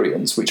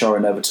experience, which are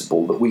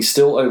inevitable, that we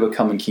still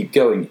overcome and keep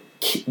going,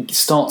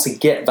 start to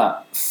get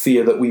that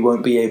fear that we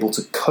won't be able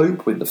to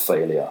cope with the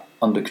failure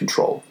under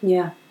control.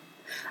 Yeah,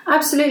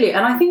 absolutely.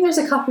 And I think there's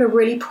a couple of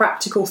really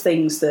practical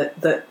things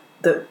that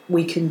that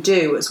we can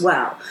do as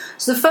well.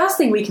 So the first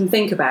thing we can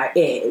think about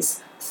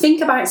is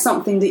think about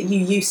something that you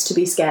used to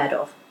be scared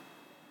of.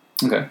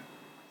 Okay.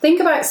 Think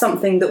about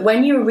something that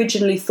when you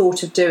originally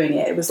thought of doing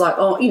it, it was like,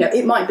 oh,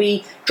 it might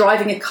be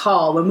driving a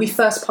car. When we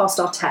first passed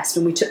our test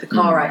and we took the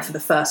car out for the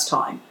first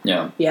time.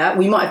 Yeah. Yeah,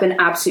 we might have been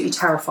absolutely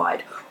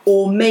terrified.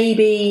 Or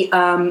maybe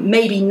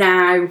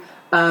now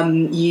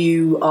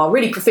you are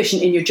really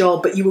proficient in your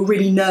job, but you were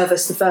really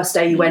nervous the first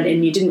day you went in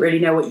and you didn't really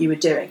know what you were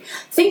doing.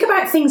 Think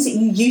about things that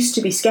you used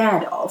to be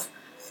scared of.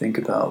 Think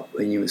about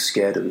when you were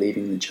scared of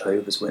leaving the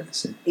Jehovah's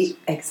Witnesses.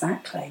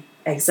 Exactly.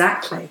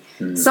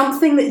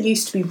 Something that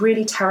used to be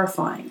really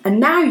terrifying.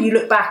 And now you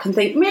look back and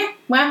think,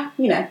 I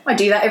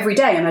do that every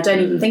day and I don't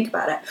even think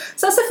about it.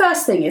 So that's the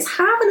first thing, is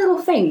have a little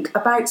think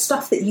about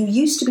stuff that you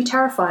used to be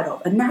terrified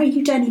of and now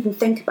you don't even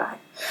think about.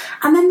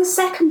 And then the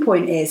second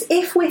point is,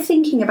 if we're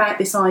thinking about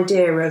this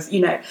idea of,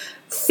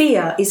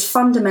 fear is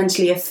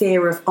fundamentally a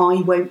fear of I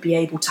won't be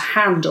able to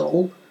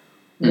handle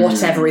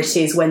whatever it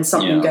is when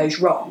something goes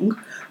wrong,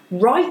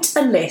 write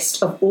a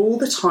list of all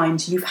the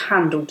times you've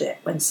handled it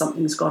when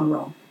something's gone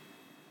wrong.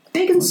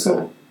 Big and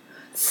small.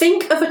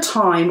 Think of a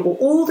time or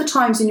all the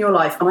times in your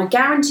life, and I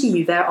guarantee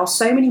you there are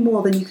so many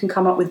more than you can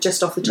come up with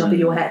just off the top of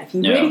your head. If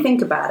you really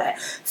think about it,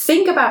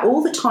 think about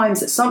all the times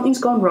that something's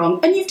gone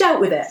wrong and you've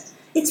dealt with it.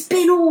 It's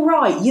been all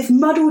right. You've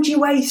muddled your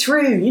way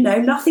through.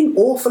 Nothing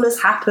awful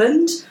has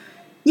happened.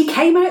 You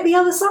came out the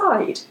other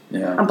side.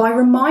 Yeah. And by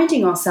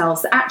reminding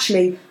ourselves that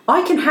actually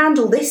I can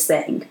handle this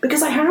thing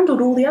because I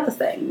handled all the other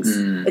things,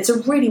 it's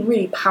a really,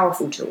 really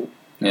powerful tool.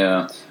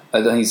 Yeah.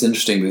 I think it's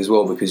interesting as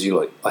well because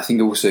I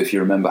think also if you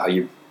remember how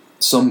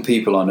some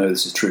people, I know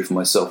this is true for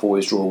myself,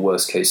 always draw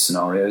worst case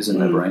scenarios in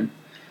their brain.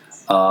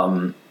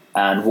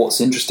 And what's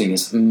interesting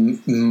is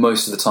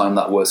most of the time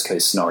that worst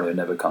case scenario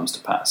never comes to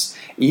pass.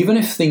 Even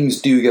if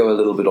things do go a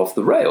little bit off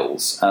the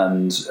rails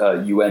and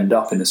you end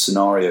up in a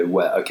scenario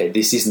where, okay,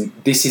 this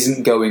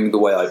isn't going the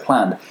way I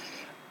planned,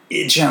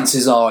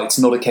 chances are it's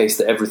not a case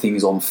that everything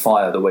is on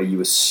fire the way you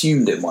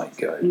assumed it might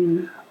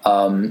go.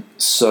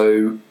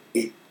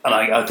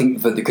 I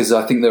think that because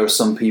I think there are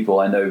some people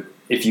I know,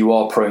 if you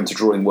are prone to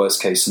drawing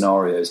worst case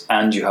scenarios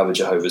and you have a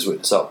Jehovah's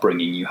Witness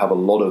upbringing, you have a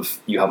lot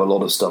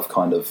of stuff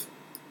kind of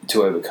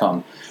to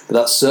overcome. But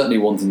that's certainly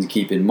one thing to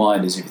keep in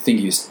mind, is if you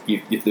think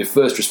if the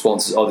first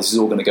response is, oh, this is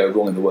all going to go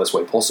wrong in the worst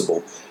way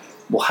possible,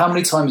 well, how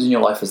many times in your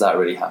life has that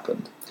really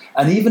happened?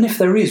 And even if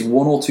there is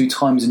one or two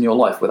times in your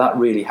life where that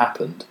really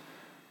happened,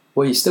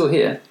 well, you're still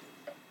here.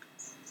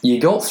 You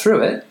got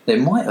through it.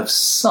 It might have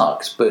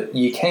sucked, but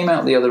you came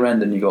out the other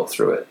end and you got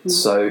through it.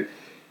 So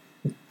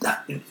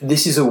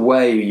this is a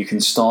way you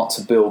can start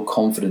to build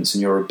confidence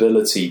in your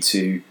ability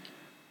to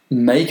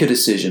make a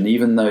decision,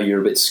 even though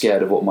you're a bit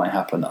scared of what might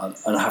happen,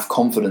 and have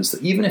confidence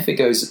that even if it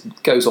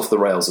goes off the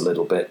rails a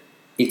little bit,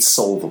 it's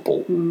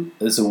solvable.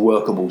 There's a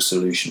workable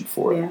solution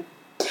for it. Yeah.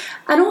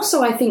 And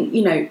also, I think,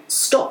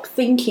 stop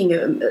thinking.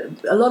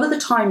 A lot of the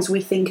times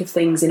we think of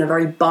things in a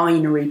very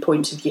binary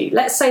point of view.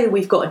 Let's say that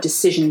we've got a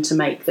decision to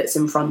make that's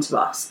in front of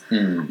us.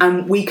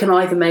 And we can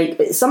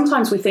either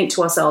sometimes we think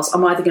to ourselves,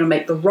 I'm either going to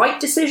make the right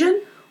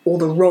decision or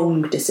the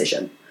wrong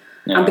decision.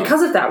 Yeah. And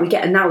because of that, we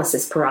get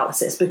analysis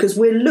paralysis, because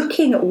we're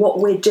looking at what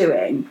we're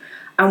doing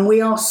and we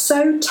are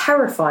so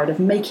terrified of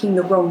making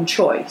the wrong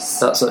choice.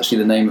 That's actually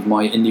the name of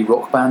my indie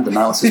rock band,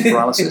 Analysis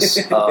Paralysis.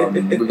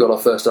 We've got our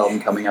first album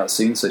coming out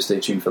soon, so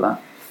stay tuned for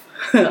that.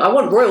 I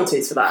want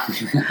royalties for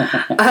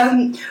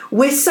that.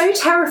 We're so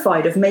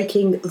terrified of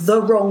making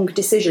the wrong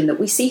decision that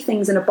we see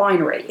things in a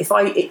binary. If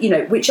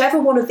whichever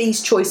one of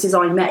these choices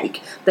I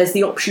make, there's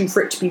the option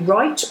for it to be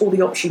right or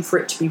the option for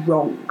it to be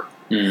wrong.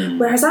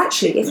 Whereas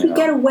actually, if we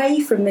get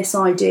away from this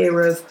idea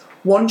of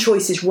one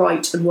choice is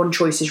right and one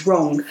choice is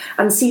wrong,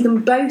 and see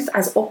them both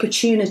as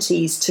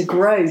opportunities to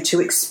grow,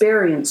 to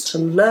experience, to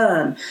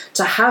learn,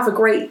 to have a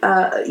great,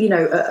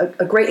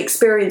 a great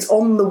experience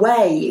on the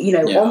way,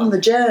 on the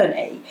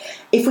journey.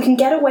 If we can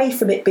get away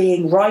from it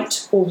being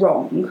right or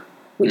wrong,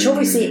 which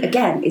obviously,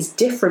 again, is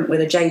difficult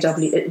with a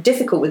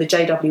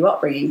JW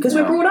upbringing, because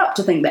we're brought up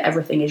to think that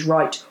everything is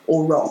right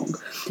or wrong.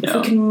 If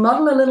we can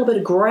muddle a little bit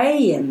of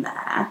grey in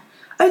there,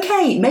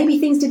 okay, maybe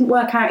things didn't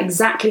work out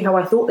exactly how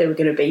I thought they were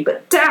going to be,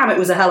 but damn, it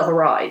was a hell of a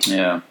ride.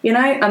 Yeah.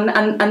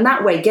 And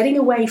that way, getting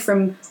away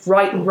from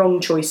right and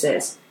wrong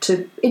choices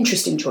to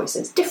interesting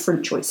choices,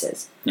 different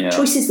choices,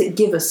 choices that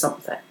give us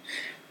something.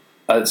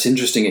 It's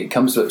interesting. It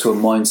comes to a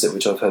mindset,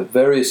 which I've heard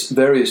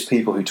various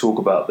people who talk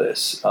about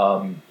this.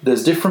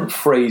 There's different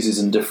phrases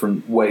and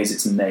different ways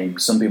it's named.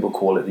 Some people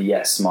call it the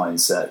yes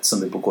mindset.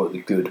 Some people call it the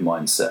good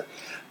mindset.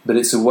 But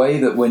it's a way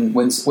that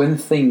when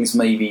things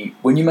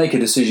when you make a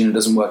decision that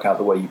doesn't work out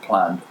the way you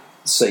planned,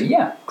 say,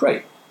 yeah,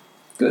 great,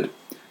 good.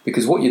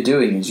 Because what you're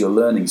doing is you're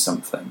learning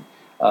something.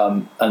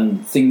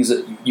 And things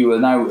that you are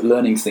now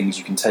learning, things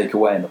you can take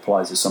away and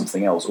apply to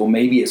something else. Or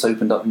maybe it's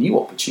opened up new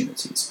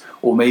opportunities.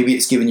 Or maybe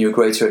it's given you a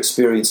greater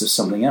experience of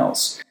something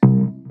else.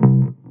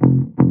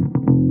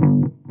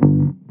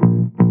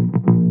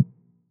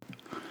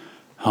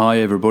 Hi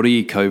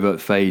everybody, Covert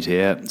Fade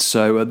here.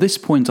 So at this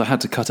point I had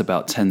to cut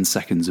about 10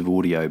 seconds of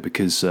audio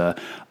because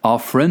our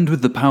friend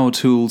with the power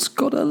tools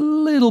got a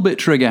little bit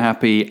trigger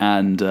happy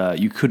and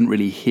you couldn't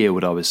really hear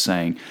what I was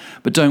saying.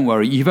 But don't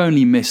worry, you've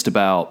only missed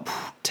about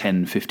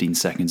 10-15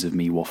 seconds of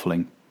me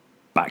waffling.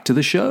 Back to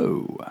the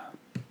show.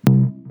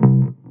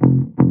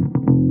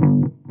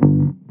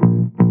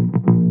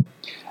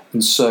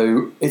 And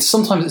so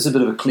sometimes it's a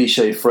bit of a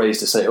cliched phrase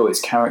to say, oh,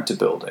 it's character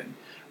building.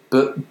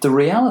 But the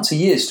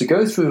reality is, to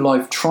go through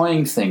life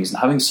trying things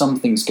and having some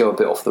things go a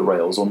bit off the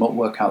rails or not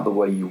work out the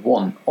way you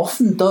want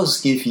often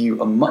does give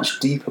you a much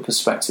deeper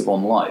perspective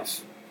on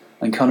life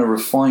and kind of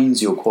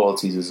refines your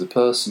qualities as a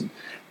person.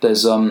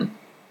 There's, I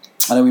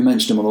know we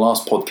mentioned him on the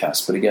last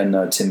podcast, but again,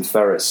 Tim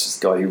Ferriss,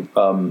 the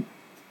guy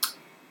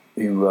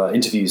who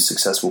interviews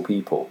successful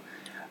people.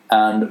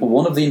 And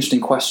one of the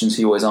interesting questions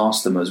he always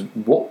asked them was,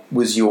 what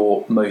was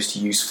your most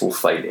useful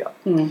failure?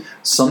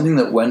 Something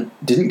that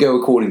didn't go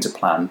according to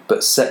plan,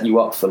 but set you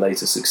up for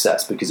later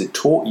success because it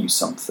taught you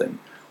something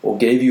or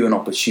gave you an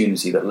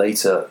opportunity that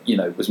later,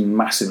 was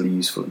massively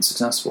useful and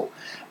successful.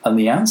 And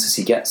the answers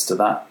he gets from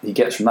that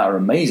are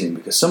amazing,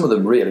 because some of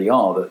them really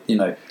are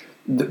that,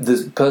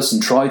 the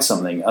person tried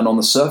something and on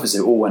the surface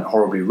it all went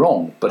horribly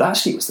wrong, but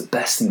actually it was the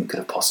best thing that could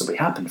have possibly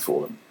happened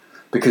for them,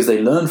 because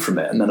they learned from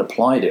it and then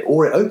applied it,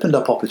 or it opened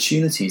up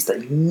opportunities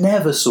that you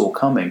never saw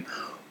coming,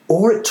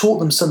 or it taught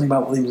them something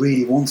about what they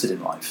really wanted in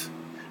life.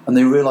 And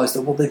they realised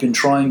that what they've been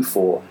trying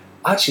for,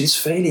 actually this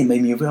failure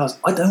made me realise,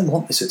 I don't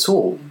want this at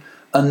all.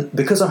 And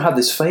because I've had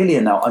this failure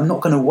now, I'm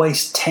not going to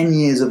waste 10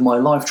 years of my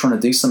life trying to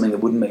do something that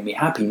wouldn't make me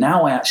happy.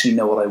 Now I actually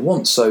know what I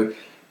want. So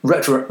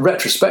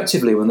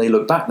retrospectively, when they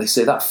look back, they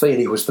say that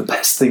failure was the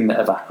best thing that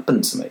ever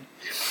happened to me.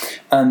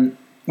 And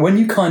when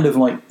you kind of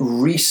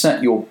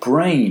reset your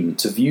brain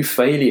to view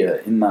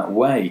failure in that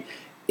way,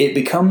 it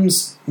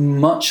becomes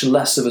much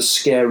less of a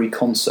scary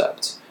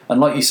concept.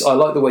 And I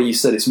like the way you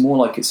said, it's more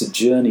like it's a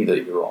journey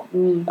that you're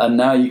on. And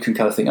now you can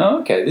kind of think, oh,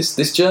 okay,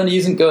 this journey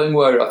isn't going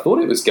where I thought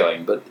it was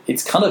going, but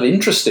it's kind of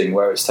interesting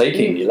where it's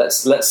taking you.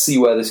 Let's see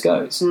where this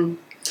goes. And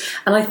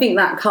I think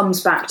that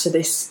comes back to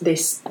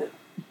this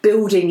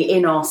building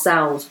in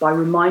ourselves by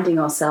reminding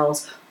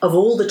ourselves of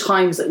all the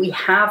times that we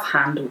have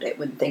handled it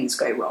when things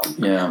go wrong.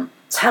 Yeah.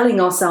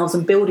 Telling ourselves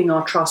and building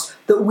our trust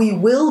that we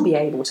will be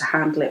able to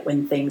handle it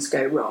when things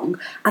go wrong.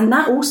 And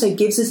that also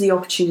gives us the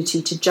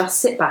opportunity to just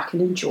sit back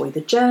and enjoy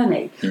the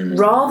journey.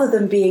 Rather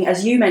than being,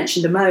 as you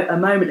mentioned a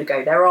moment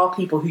ago, there are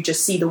people who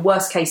just see the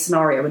worst case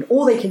scenario and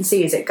all they can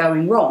see is it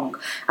going wrong.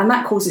 And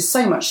that causes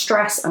so much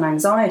stress and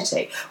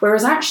anxiety.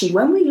 Whereas actually,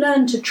 when we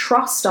learn to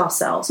trust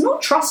ourselves,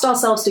 not trust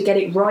ourselves to get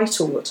it right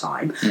all the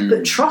time,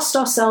 but trust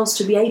ourselves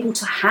to be able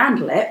to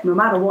handle it no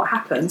matter what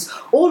happens,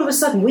 all of a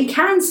sudden we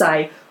can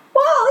say,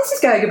 well, this is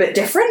going a bit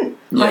different.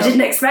 Yeah. I didn't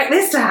expect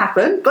this to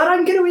happen, but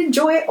I'm going to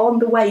enjoy it on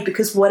the way,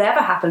 because whatever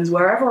happens,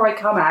 wherever I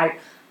come out,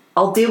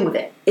 I'll deal with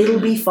it. It'll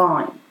be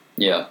fine.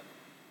 Yeah,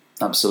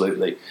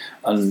 absolutely.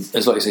 And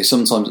as like you say,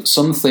 sometimes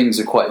some things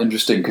are quite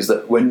interesting because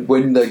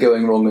when they're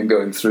going wrong and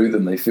going through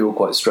them, they feel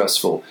quite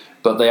stressful,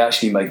 but they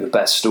actually make the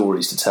best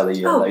stories to tell a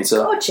year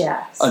later. Oh, God,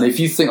 yes. And if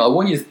you think, I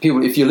want you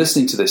people, if you're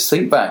listening to this,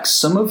 think back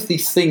some of the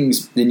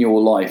things in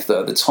your life that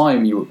at the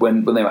time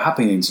when they were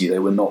happening to you, they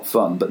were not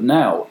fun, but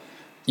now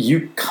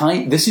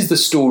this is the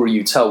story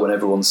you tell when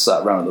everyone's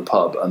sat around at the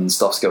pub and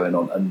stuff's going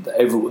on, and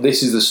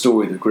this is the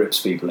story that grips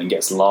people and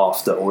gets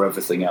laughed at or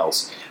everything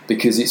else,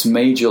 because it's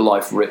made your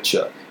life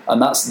richer.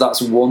 And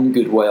that's one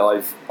good way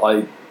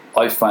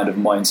I've found of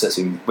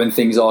mindsetting when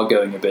things are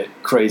going a bit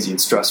crazy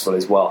and stressful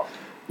as well.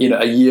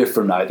 A year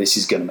from now, this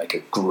is going to make a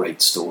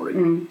great story.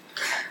 And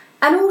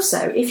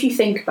also, if you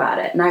think about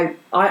it, now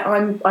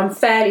I'm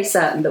fairly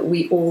certain that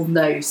we all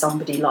know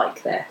somebody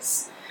like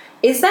this.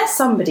 Is there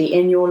somebody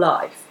in your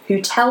life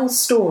who tells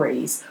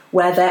stories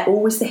where they're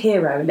always the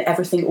hero and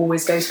everything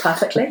always goes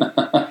perfectly?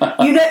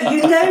 You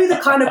know the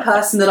kind of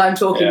person that I'm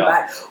talking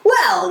about.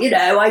 Well,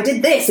 I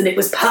did this and it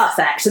was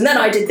perfect, and then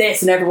I did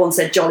this and everyone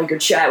said jolly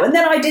good show, and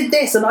then I did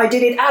this and I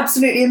did it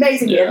absolutely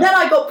amazingly, and then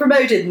I got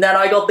promoted, and then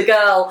I got the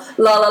girl,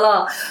 la la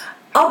la.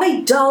 Are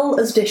they dull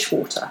as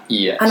dishwater?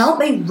 Yes. And aren't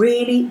they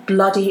really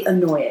bloody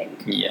annoying?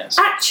 Yes.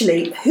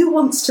 Actually, who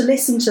wants to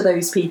listen to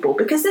those people?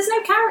 Because there's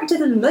no character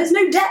to them. There's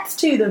no depth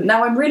to them.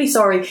 Now, I'm really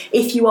sorry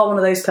if you are one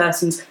of those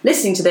persons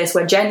listening to this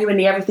where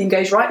genuinely everything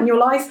goes right in your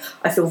life.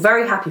 I feel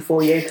very happy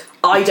for you.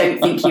 I don't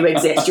think you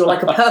exist. You're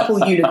like a purple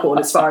unicorn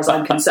as far as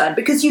I'm concerned,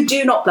 because you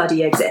do not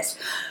bloody exist.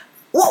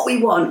 What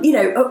we want,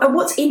 and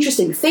what's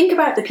interesting, think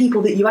about the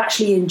people that you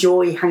actually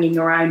enjoy hanging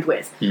around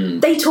with.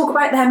 They talk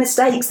about their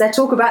mistakes. They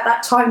talk about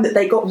that time that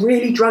they got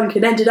really drunk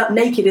and ended up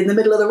naked in the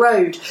middle of the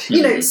road.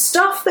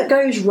 Stuff that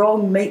goes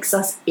wrong makes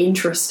us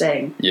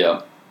interesting.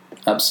 Yeah,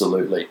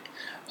 absolutely.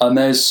 And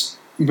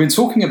we've been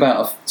talking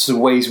about sort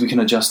of ways we can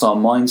adjust our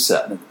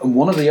mindset. And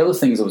one of the other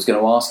things I was going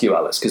to ask you,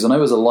 Alice, because I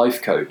know as a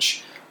life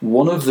coach, a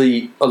lot of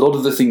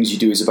the things you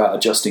do is about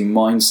adjusting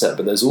mindset,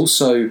 but there's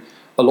also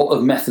a lot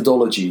of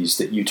methodologies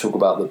that you talk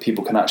about that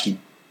people can actually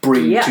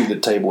bring to the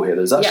table here.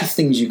 There's actually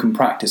things you can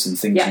practice and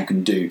things you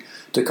can do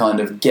to kind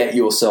of get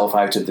yourself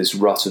out of this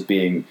rut of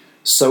being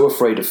so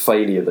afraid of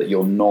failure that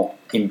you're not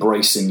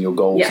embracing your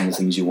goals Yeah. and the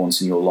things you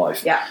want in your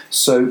life. Yeah.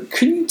 So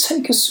can you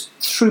take us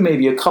through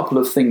maybe a couple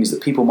of things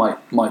that people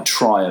might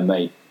try and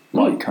might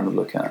kind of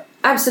look at?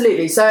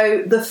 Absolutely.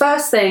 So the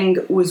first thing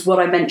was what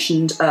I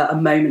mentioned a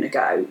moment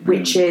ago,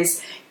 which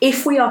is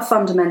if we are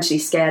fundamentally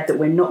scared that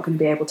we're not going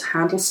to be able to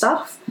handle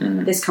stuff,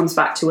 this comes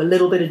back to a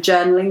little bit of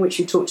journaling, which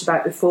we talked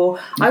about before.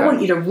 I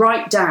want you to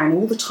write down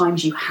all the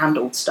times you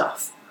handled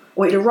stuff. I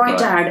want you to write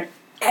down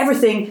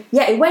everything.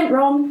 Yeah, it went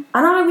wrong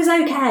and I was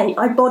okay.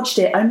 I bodged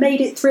it. I made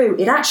it through.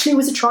 It actually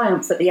was a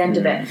triumph at the end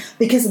of it,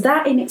 because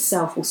that in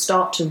itself will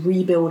start to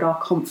rebuild our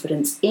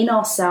confidence in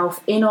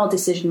ourselves, in our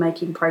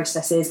decision-making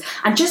processes,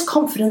 and just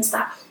confidence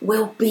that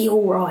we'll be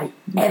all right.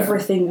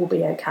 Everything will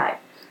be okay.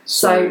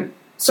 So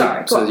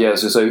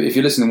if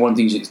you're listening, one of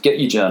the things is get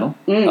your journal,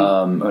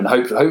 and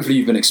hopefully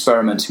you've been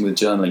experimenting with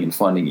journaling and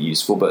finding it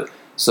useful. But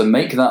so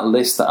make that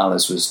list that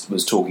Alice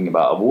was talking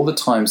about of all the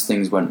times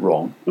things went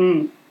wrong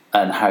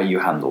and how you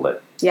handled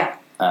it. Yeah.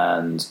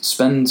 And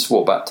spend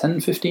about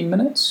 10, 15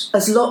 minutes? The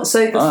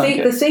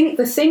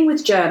thing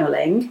with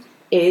journaling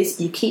is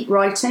you keep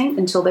writing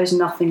until there's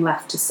nothing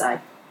left to say.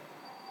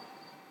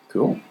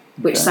 Cool.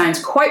 Which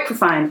sounds quite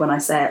profound when I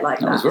say it like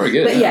that. That was very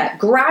good. But yeah,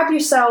 grab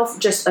yourself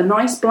just a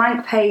nice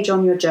blank page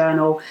on your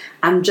journal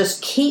and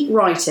just keep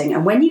writing.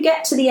 And when you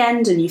get to the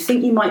end and you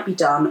think you might be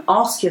done,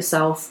 ask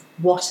yourself,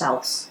 what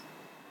else?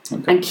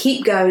 Okay. And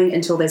keep going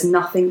until there's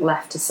nothing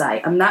left to say.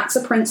 And that's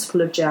a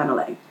principle of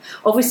journaling.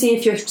 Obviously,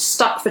 if you're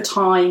stuck for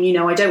time,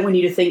 I don't want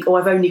you to think,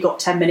 I've only got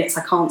 10 minutes,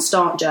 I can't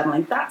start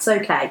journaling. That's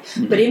okay.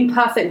 But in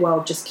perfect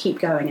world, just keep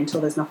going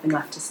until there's nothing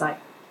left to say.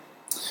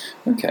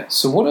 Okay,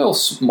 so what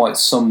else might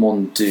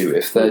someone do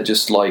if they're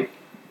just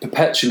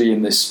perpetually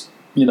in this,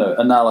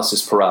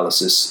 analysis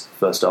paralysis?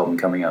 First album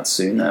coming out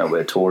soon.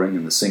 We're touring,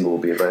 and the single will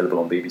be available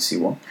on BBC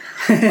One.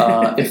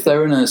 If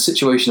they're in a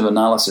situation of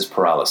analysis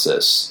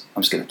paralysis,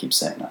 I'm just going to keep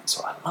saying that.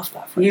 Sorry, I love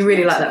that phrase. You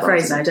really like that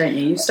phrase now, don't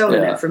you? You've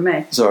stolen it from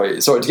me.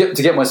 Sorry. To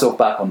get myself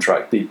back on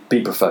track. Be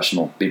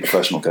professional. Be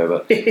professional,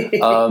 Covert.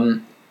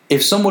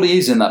 If somebody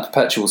is in that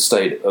perpetual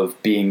state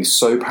of being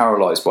so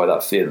paralysed by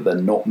that fear that they're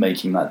not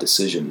making that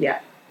decision,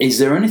 is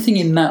there anything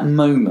in that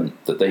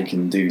moment that they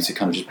can do to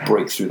kind of just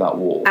break through that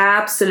wall?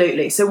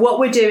 Absolutely. So what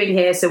we're doing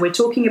here, we're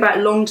talking about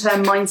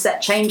long-term mindset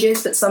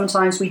changes, but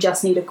sometimes we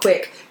just need a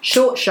quick,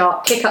 short,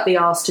 sharp kick up the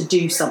arse to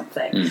do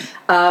something.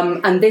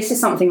 And this is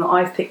something that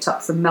I've picked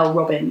up from Mel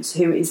Robbins,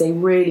 who is a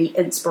really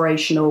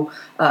inspirational,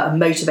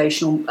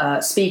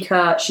 motivational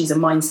speaker. She's a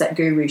mindset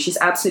guru. She's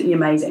absolutely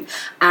amazing.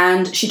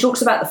 And she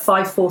talks about the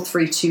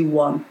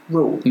 5-4-3-2-1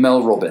 rule.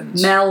 Mel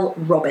Robbins.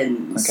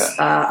 Okay.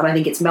 And I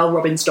think it's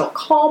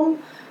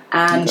melrobbins.com.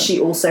 And she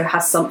also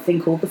has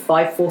something called the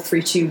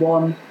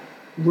 5-4-3-2-1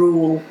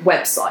 rule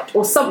website,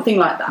 or something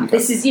like that. Okay.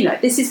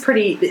 This is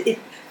pretty.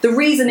 The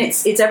reason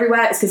it's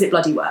everywhere is because it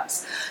bloody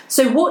works.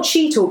 So what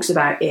she talks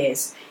about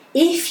is,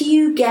 if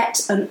you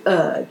get an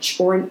urge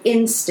or an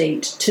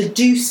instinct to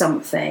do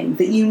something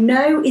that you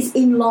know is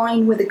in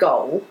line with a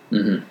goal,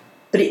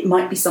 but it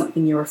might be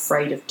something you're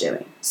afraid of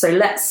doing. So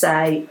let's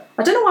say,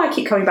 I don't know why I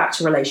keep coming back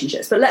to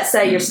relationships, but let's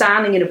say you're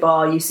standing in a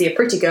bar, you see a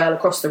pretty girl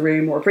across the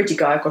room or a pretty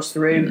guy across the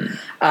room,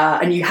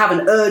 and you have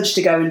an urge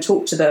to go and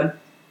talk to them.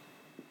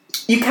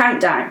 You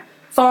count down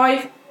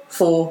 5,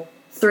 4,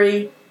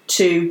 3,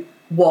 2,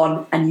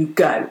 1, and you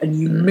go and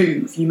you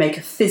move. You make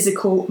a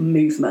physical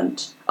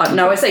movement.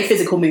 Now, I say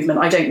physical movement,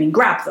 I don't mean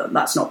grab them.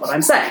 That's not what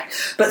I'm saying.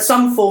 But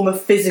some form of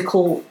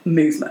physical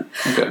movement.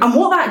 Okay. And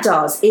what that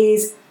does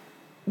is,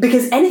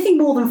 because anything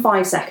more than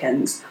 5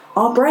 seconds,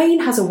 our brain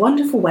has a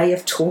wonderful way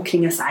of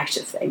talking us out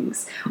of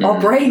things. Our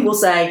brain will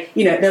say,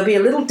 there'll be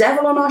a little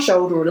devil on our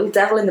shoulder or a little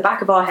devil in the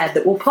back of our head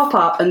that will pop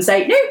up and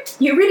say, no,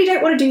 you really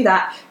don't want to do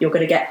that. You're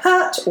going to get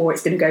hurt, or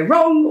it's going to go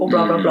wrong, or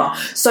blah, blah, blah.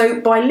 So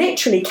by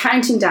literally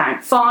counting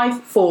down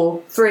 5,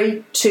 4,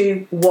 3,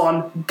 2,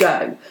 1,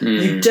 go,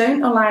 you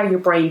don't allow your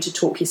brain to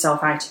talk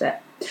yourself out of it.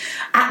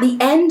 At the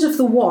end of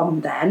the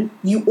 1, then,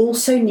 you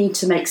also need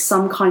to make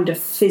some kind of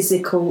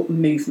physical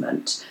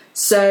movement.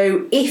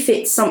 So if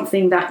it's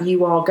something that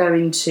you are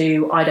going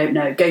to,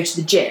 go to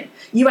the gym,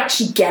 you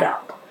actually get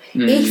up.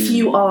 If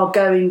you are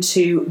going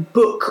to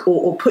book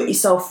or put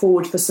yourself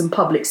forward for some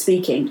public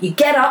speaking, you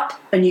get up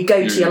and you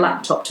go to your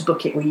laptop to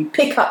book it, or you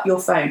pick up your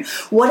phone.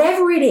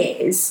 Whatever it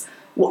is,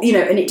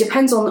 and it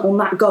depends on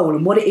that goal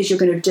and what it is you're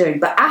going to do.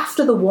 But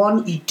after the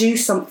 1, you do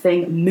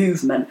something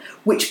movement,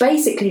 which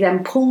basically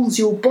then pulls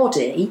your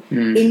body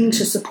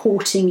into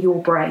supporting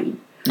your brain.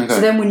 Okay.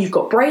 So then when you've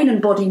got brain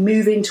and body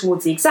moving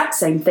towards the exact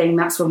same thing,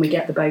 that's when we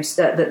get the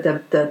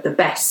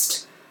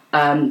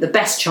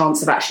best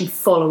chance of actually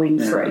following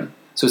through.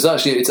 So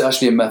it's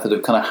actually a method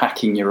of kind of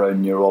hacking your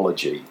own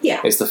neurology.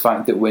 Yeah. It's the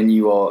fact that when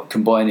you are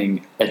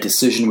combining a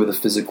decision with a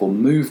physical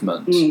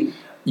movement,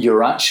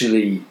 you're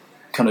actually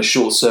kind of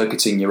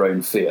short-circuiting your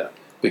own fear,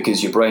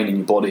 because your brain and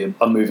your body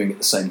are moving at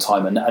the same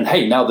time. And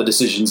hey, now the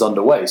decision's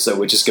underway, so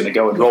we're just going to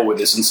go and roll with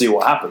this and see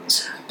what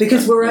happens.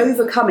 Because we're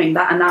overcoming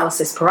that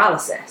analysis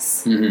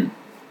paralysis.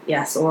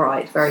 Yes, all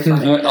right, very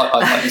funny.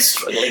 I'm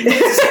struggling.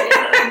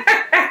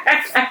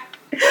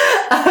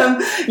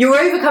 You're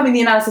overcoming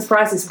the analysis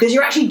paralysis because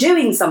you're actually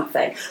doing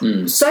something.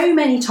 So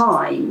many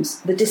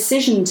times, the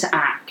decision to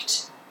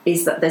act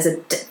is that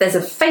there's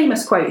a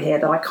famous quote here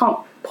that I can't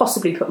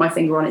possibly put my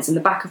finger on. It's in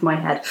the back of my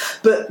head,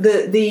 but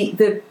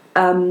it's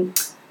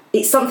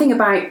something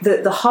about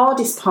the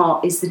hardest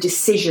part is the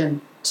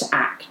decision to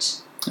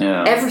act.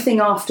 Yeah. Everything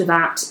after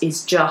that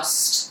is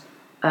just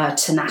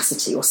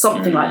tenacity or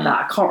something like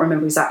that. I can't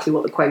remember exactly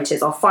what the quote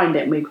is. I'll find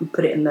it and we can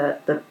put it in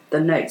the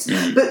notes.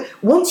 But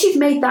once you've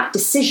made that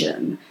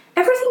decision,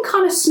 everything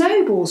kind of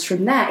snowballs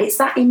from there. It's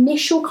that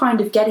initial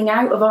kind of getting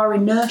out of our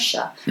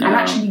inertia and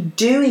actually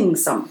doing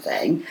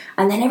something,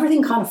 and then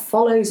everything kind of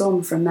follows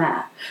on from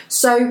there.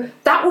 So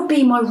that would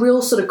be my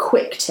real sort of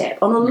quick tip.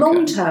 On a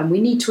long term,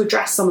 we need to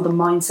address some of the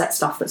mindset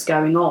stuff that's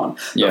going on.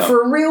 But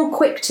for a real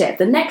quick tip,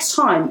 the next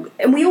time,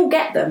 and we all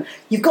get them,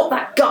 you've got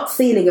that gut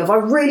feeling of, I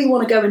really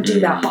want to go and do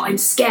that, but I'm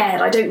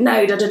scared, I don't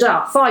know,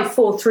 5,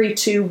 4, 3,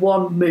 2,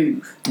 1,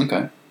 move.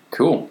 Okay,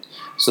 cool.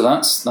 So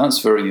that's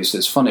very useful.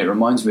 It's funny. It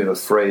reminds me of a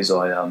phrase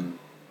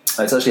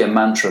it's actually a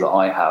mantra that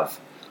I have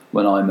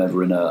when I'm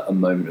ever in a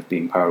moment of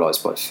being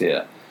paralysed by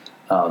fear.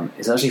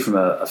 It's actually from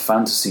a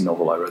fantasy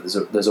novel I read.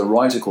 There's a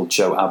writer called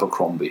Joe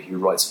Abercrombie who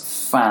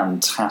writes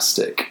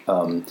fantastic.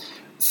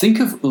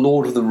 Think of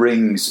Lord of the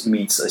Rings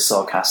meets a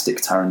sarcastic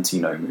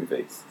Tarantino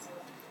movie.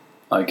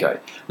 Okay.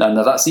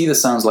 Now that either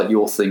sounds like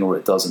your thing or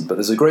it doesn't. But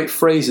there's a great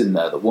phrase in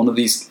there that one of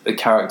a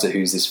character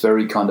who's this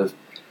very kind of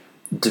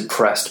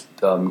depressed,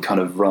 kind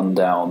of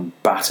run-down,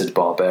 battered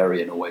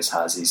barbarian always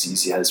has.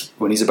 He has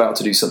when he's about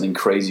to do something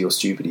crazy or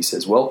stupid, he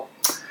says, well,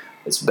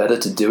 it's better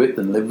to do it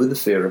than live with the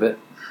fear of it.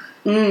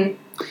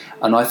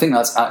 And I think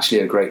that's actually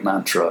a great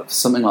mantra,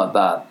 something like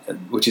that,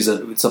 which is I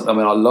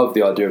love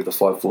the idea of the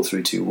 5, 4,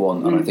 3, 2,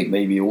 1, and I think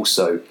maybe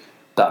also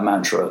that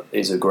mantra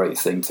is a great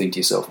thing. Think to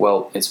yourself,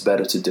 well, it's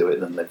better to do it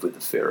than live with the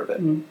fear of it.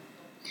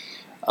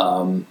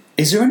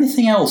 Is there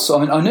anything else? I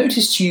mean, I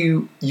noticed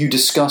you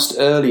discussed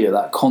earlier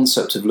that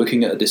concept of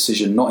looking at a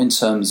decision not in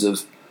terms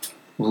of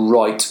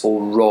right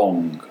or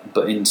wrong,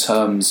 but in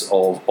terms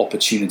of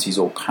opportunities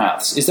or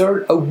paths. Is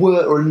there a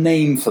word or a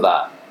name for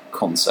that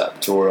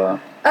concept? Or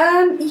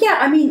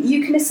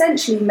you can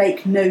essentially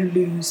make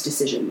no-lose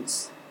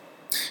decisions.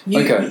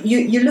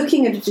 You're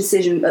looking at a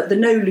decision, the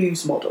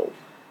no-lose model,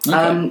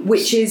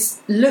 which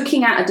is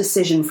looking at a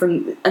decision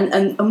from...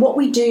 And what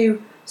we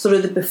do sort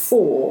of the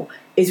before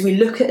is we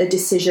look at a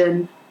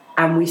decision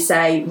and we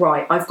say,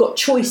 right, I've got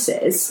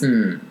choices,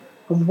 and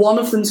one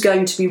of them's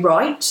going to be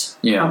right,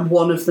 and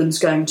one of them's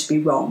going to be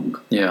wrong.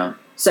 Yeah.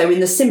 So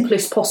in the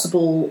simplest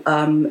possible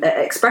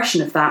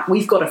expression of that,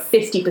 we've got a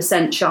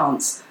 50%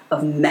 chance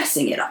of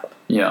messing it up.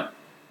 Yeah.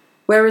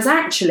 Whereas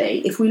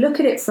actually, if we look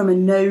at it from a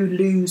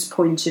no-lose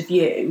point of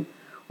view,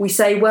 we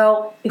say,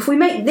 well, if we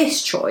make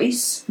this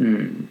choice,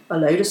 a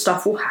load of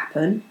stuff will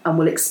happen, and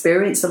we'll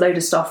experience a load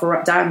of stuff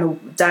down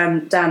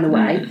the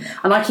way.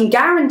 And I can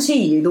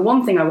guarantee you, the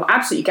one thing I will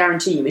absolutely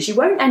guarantee you is you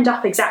won't end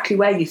up exactly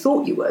where you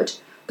thought you would,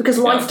 because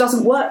life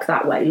doesn't work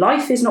that way.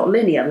 Life is not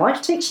linear.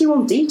 Life takes you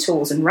on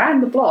detours and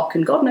round the block,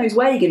 and God knows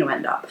where you're going to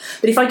end up.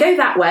 But if I go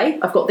that way,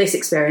 I've got this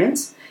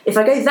experience. If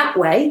I go that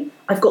way,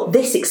 I've got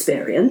this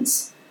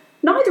experience.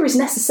 Neither is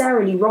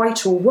necessarily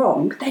right or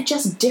wrong. They're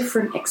just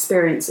different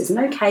experiences. And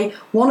okay,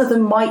 one of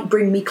them might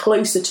bring me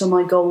closer to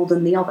my goal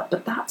than the other,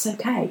 but that's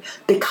okay.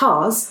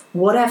 Because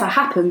whatever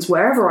happens,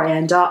 wherever I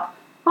end up,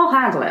 I'll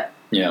handle it.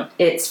 Yeah.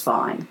 It's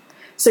fine.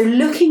 So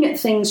looking at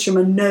things from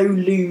a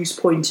no-lose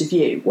point of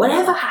view,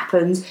 whatever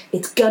happens,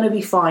 it's going to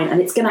be fine,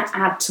 and it's going to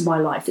add to my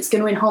life. It's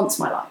going to enhance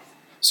my life.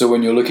 So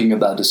when you're looking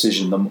at that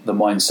decision, the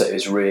mindset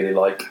is really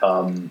like...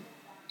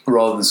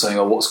 rather than saying,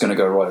 what's going to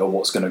go right or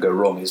what's going to go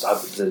wrong, is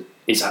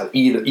how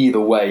either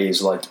way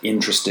is like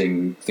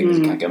interesting things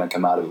that are going to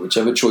come out of it.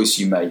 Whichever choice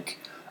you make,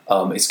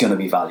 it's going to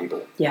be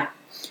valuable. Yeah.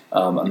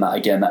 And that,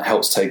 again, that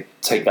helps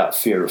take that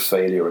fear of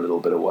failure a little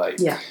bit away.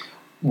 Yeah.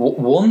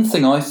 One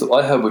thing I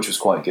heard which was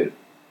quite good,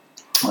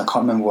 I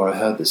can't remember where I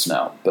heard this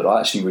now, but I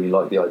actually really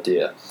like the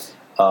idea.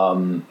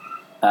 And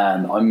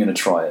I'm going to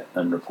try it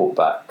and report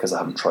back, because I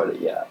haven't tried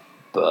it yet.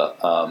 But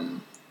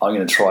I'm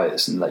going to try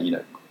this and let you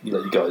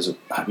guys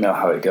know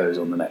how it goes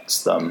on the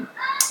next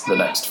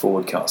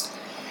Forwardcast.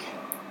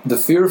 The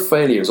fear of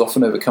failure is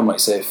often overcome, like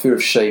say, a fear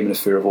of shame and a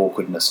fear of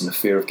awkwardness and a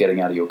fear of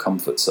getting out of your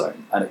comfort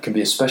zone. And it can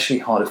be especially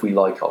hard if we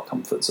like our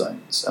comfort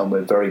zones, and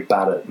we're very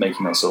bad at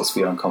making ourselves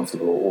feel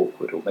uncomfortable or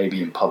awkward, or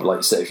maybe in public,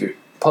 like say, if you're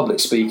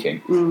public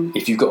speaking,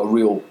 if you've got a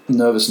real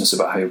nervousness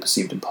about how you're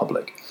perceived in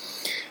public.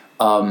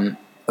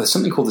 There's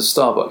something called the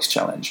Starbucks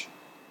challenge.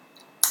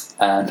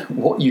 And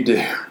what you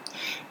do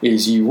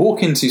is you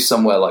walk into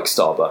somewhere like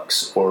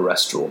Starbucks or a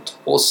restaurant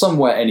or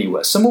somewhere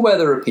where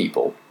there are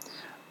people.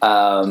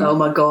 Oh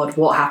my God,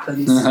 what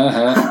happens?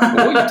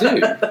 What you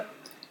do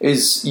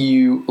is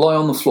you lie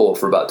on the floor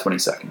for about 20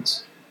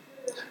 seconds.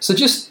 So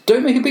just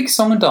don't make a big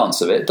song and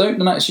dance of it.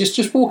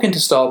 Just walk into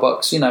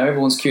Starbucks,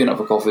 everyone's queuing up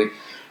for coffee.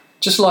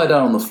 Just lie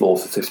down on the floor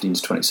for 15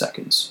 to 20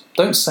 seconds.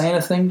 Don't say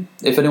anything.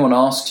 If anyone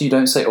asks you,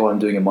 don't say, I'm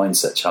doing a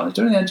mindset challenge.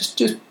 Don't anything.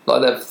 Just lie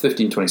there for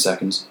 15, 20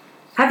 seconds.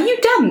 Have you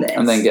done this?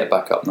 And then get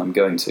back up, and I'm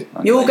going to.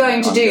 You're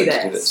going to do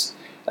this?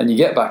 and you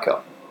get back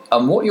up.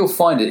 And what you'll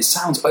find is it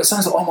sounds like,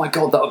 oh my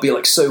god, that would be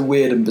like so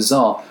weird and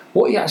bizarre.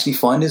 What you actually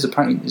find is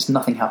apparently just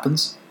nothing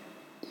happens.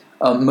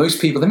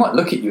 Most people, they might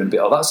look at you and be,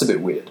 oh, that's a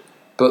bit weird.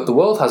 But the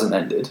world hasn't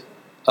ended.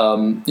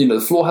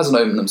 The floor hasn't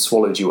opened and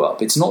swallowed you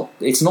up. It's not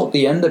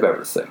the end of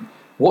everything.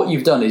 What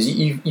you've done is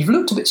you've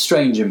looked a bit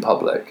strange in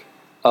public.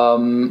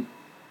 And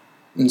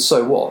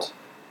so what?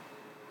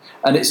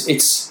 And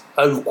it's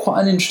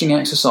quite an interesting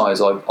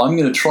exercise. I'm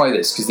going to try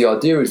this because the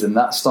idea is then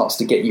that starts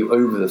to get you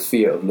over the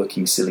fear of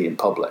looking silly in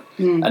public.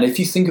 And if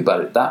you think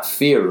about it, that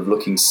fear of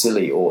looking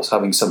silly or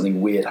having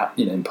something weird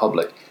happen in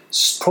public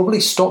probably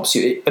stops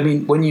you. I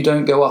mean, when you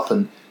don't go up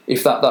and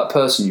if that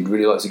person you'd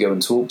really like to go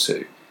and talk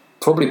to,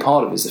 probably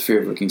part of it is the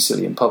fear of looking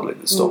silly in public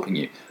that's stopping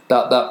you.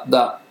 That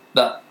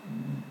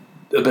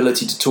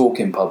ability to talk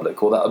in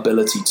public or that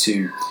ability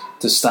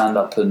to stand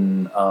up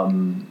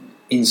and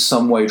in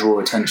some way draw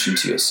attention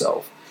to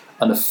yourself.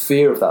 And a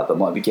fear of that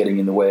might be getting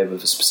in the way of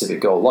a specific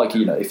goal. Like,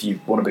 if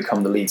you want to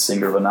become the lead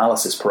singer of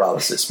Analysis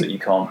Paralysis, but you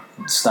can't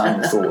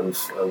stand the thought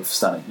of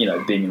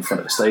standing, being in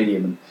front of a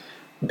stadium and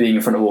being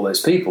in front of all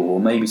those people,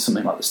 or maybe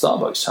something like the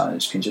Starbucks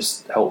Challenge can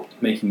just help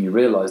making you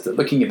realise that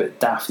looking a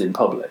bit daft in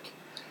public,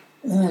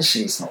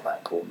 actually, it's not that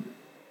important.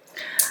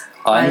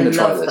 I'm going to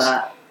try this.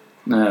 That.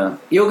 Yeah.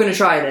 You're going to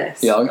try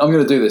this? Yeah, I'm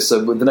going to do this.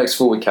 So with the next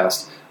 4-week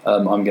cast,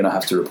 I'm going to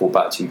have to report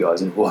back to you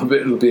guys, and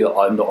it'll be like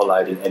I'm not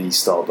allowed in any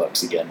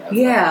Starbucks again. Ever.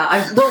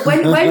 Yeah,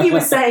 when you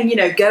were saying,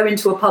 go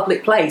into a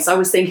public place, I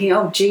was thinking,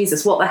 oh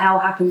Jesus, what the hell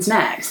happens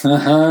next?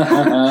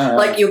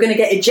 Like you're going to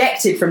get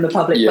ejected from the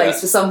public place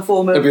for some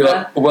form of. It'll be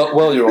like,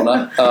 well, Your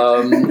Honour.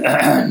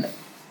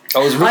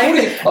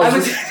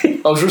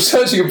 I was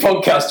researching a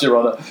podcast, Your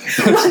Honour.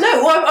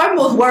 I'm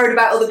more worried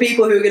about other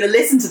people who are going to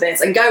listen to this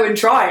and go and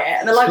try it.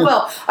 And they're like,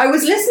 well, I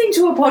was listening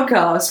to a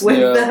podcast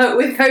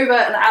with Covert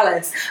and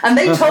Alice, and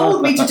they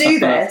told me to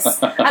do this,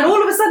 and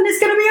all of a sudden it's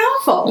going to be our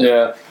fault.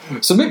 Yeah.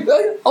 So maybe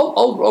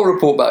I'll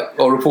report back.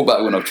 I'll report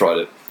back when I've tried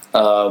it.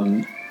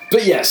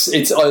 But yes,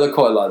 I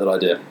quite like that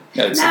idea.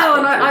 Yeah,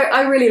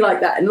 I really like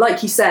that, and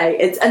like you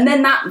say, and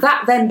then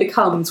that then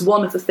becomes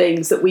one of the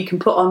things that we can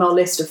put on our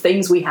list of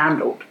things we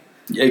handled.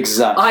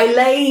 Exactly. I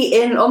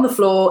lay on the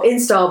floor in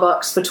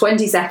Starbucks for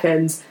 20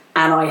 seconds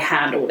and I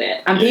handled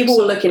it. And people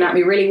were looking at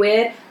me really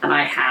weird and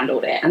I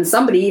handled it. And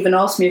somebody even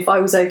asked me if I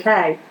was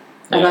okay.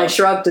 And I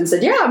shrugged and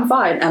said, yeah, I'm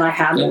fine. And I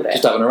handled it.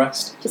 Just having a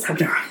rest. Just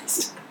having a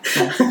rest.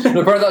 No,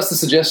 apparently that's the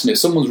suggestion. If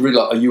someone's really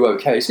like, are you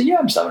okay? So yeah,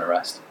 I'm just having a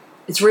rest.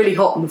 It's really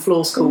hot and the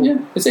floor's cool. Yeah,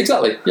 it's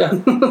exactly, yeah.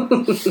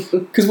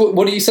 Because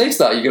what do you say to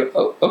that? You go,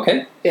 oh,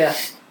 okay. Yeah,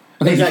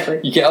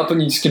 exactly. You get up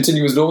and you just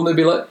continue as normal and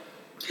they'd be like,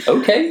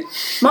 okay.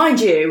 Mind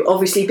you,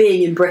 obviously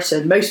being in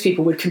Britain, most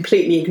people would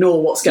completely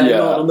ignore what's going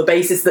on the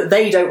basis that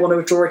they don't want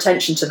to draw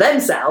attention to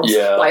themselves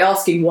by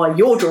asking why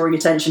you're drawing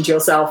attention to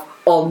yourself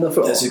on the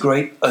floor. There's a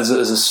great, as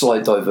a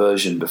slight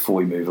diversion before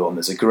we move on,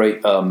 there's a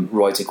great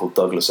writer called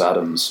Douglas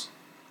Adams,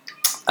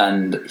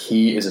 and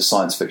he is a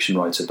science fiction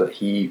writer, but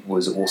he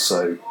was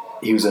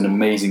an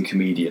amazing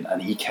comedian,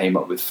 and he came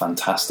up with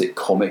fantastic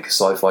comic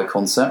sci-fi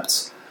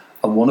concepts.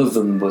 And one of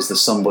them was the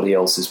somebody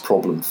else's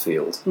problem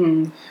field.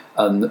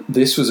 And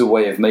this was a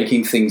way of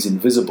making things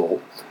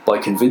invisible by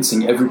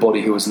convincing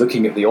everybody who was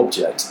looking at the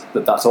object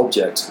that that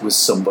object was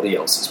somebody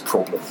else's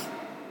problem.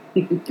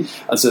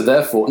 And so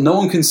therefore, no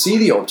one can see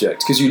the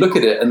object because you look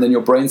at it and then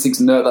your brain thinks,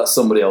 no, that's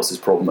somebody else's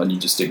problem, and you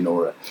just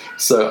ignore it.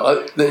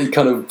 So it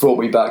kind of brought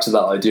me back to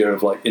that idea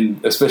of like,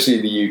 especially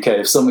in the UK,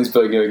 if something's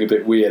going a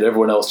bit weird,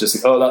 everyone else just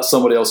thinks, oh, that's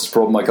somebody else's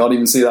problem. I can't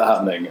even see that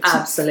happening.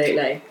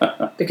 Absolutely.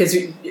 Because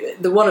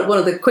one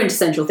of the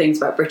quintessential things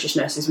about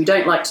Britishness is we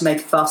don't like to make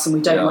a fuss and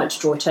we don't like to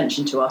draw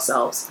attention to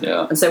ourselves.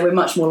 Yeah. And so we're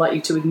much more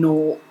likely to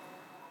ignore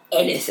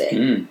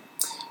anything.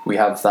 We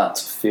have that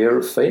fear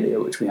of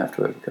failure, which we have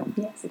to overcome.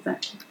 Yes,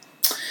 exactly.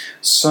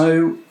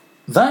 So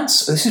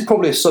this is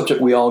probably a subject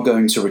we are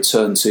going to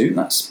return to.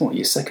 That's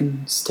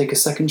take a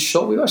second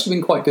shot. We've actually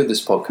been quite good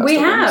this podcast. We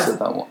have.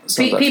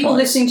 People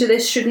listening to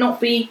this should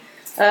not be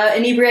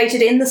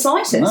inebriated in the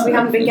slightest. No, we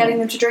haven't been getting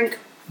them to drink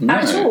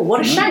at all. What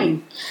a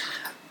shame.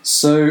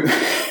 So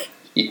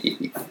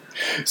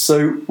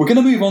we're going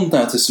to move on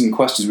now to some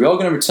questions. We are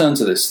going to return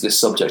to this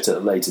subject at a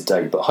later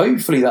date, but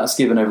hopefully that's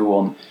given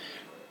everyone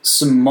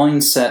some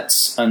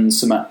mindsets and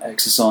some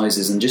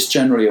exercises and just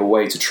generally a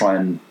way to try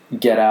and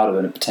get out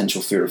of a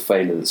potential fear of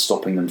failure that's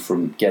stopping them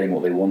from getting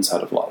what they want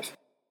out of life.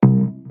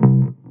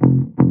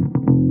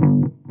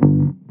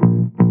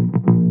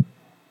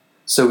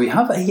 So we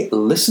have a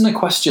listener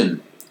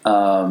question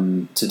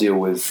to deal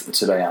with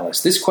today,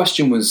 Alice. This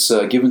question was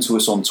given to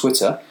us on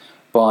Twitter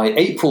by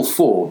April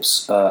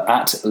Forbes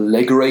at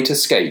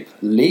LeGreatEscape.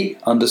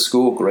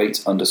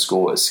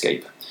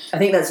 Le_great_escape. I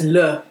think that's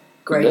Le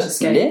Great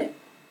Escape. Le?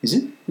 Is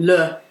it?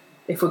 Le.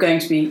 If we're going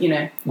to be,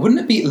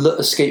 Wouldn't it be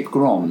L'Escape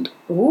Grand?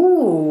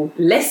 Ooh,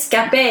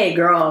 L'Escape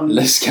Grand.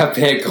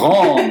 L'Escape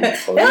Grand.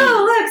 Oh,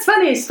 look, it's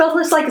funny. It's spelled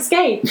just like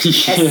escape.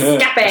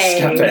 Escape.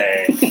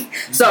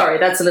 Sorry,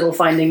 that's a little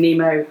Finding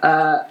Nemo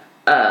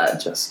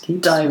just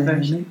keep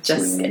diversion.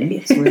 Just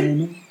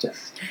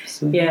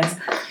Yes.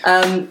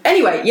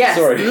 Anyway, yes.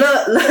 Sorry.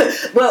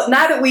 Well,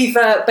 now that we've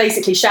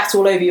basically shat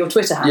all over your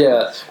Twitter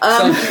handle.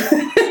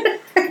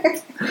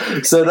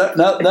 So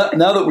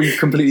now that we've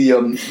completely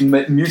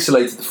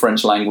mutilated the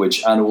French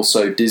language and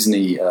also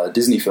Disney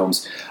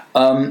films,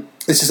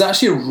 this is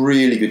actually a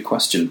really good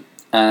question.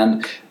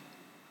 And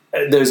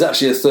there's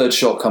actually a third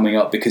shot coming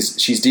up because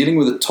she's dealing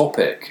with a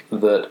topic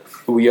that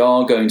we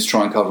are going to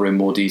try and cover in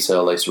more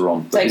detail later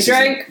on. Take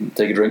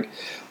a drink.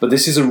 But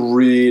this is a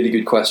really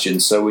good question,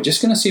 so we're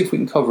just going to see if we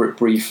can cover it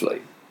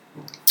briefly.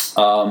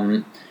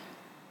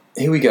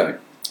 Here we go.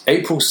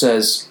 April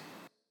says,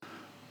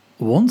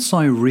 "Once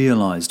I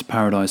realised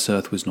Paradise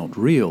Earth was not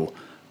real,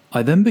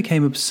 I then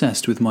became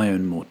obsessed with my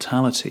own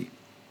mortality,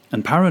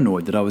 and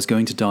paranoid that I was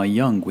going to die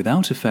young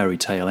without a fairy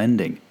tale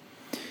ending.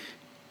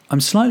 I'm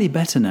slightly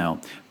better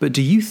now, but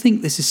do you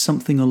think this is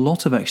something a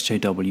lot of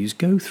XJWs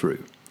go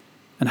through?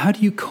 And how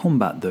do you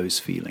combat those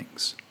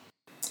feelings?"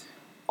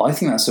 I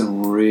think that's a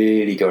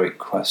really great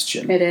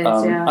question. It is,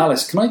 yeah.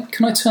 Alice,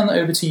 can I turn that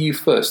over to you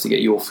first to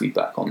get your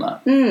feedback on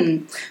that?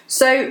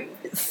 So,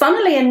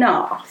 funnily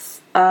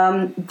enough,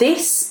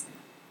 this,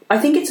 I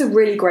think it's a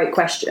really great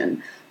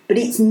question, but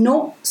it's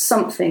not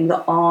something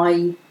that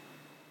I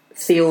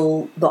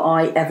feel that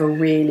I ever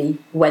really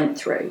went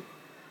through.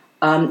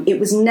 It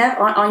was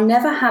I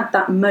never had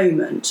that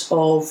moment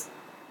of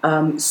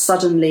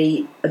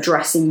suddenly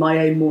addressing my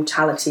own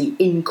mortality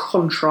in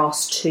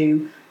contrast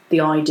to the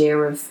idea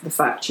of the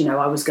fact,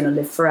 I was going to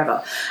live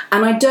forever.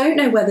 And I don't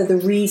know whether the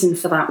reason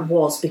for that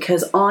was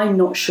because I'm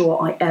not sure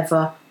I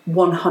ever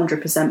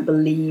 100%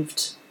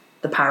 believed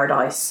the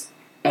paradise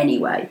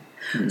anyway.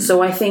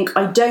 So I think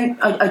I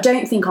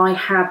don't think I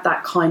had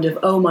that kind of,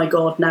 oh my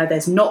God, now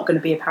there's not going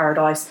to be a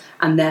paradise,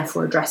 and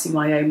therefore addressing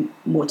my own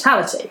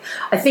mortality.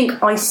 I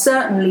think I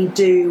certainly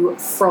do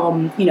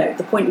from,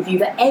 the point of view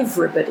that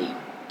everybody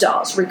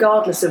does,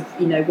 regardless of,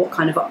 what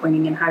kind of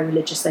upbringing and how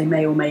religious they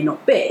may or may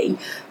not be,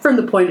 from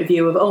the point of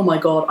view of, oh my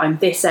God, I'm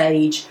this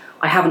age,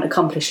 I haven't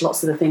accomplished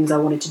lots of the things I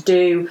wanted to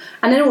do,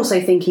 and then also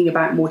thinking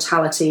about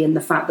mortality and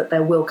the fact that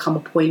there will come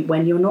a point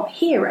when you're not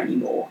here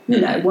anymore,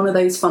 one of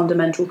those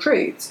fundamental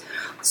truths.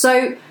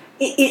 So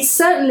it's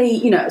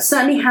certainly,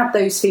 certainly had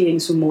those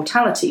feelings from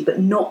mortality, but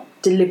not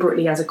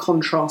deliberately as a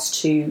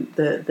contrast to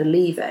the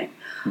leaving.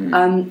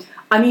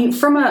 I mean,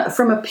 from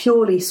a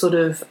purely sort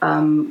of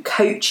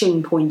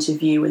coaching point of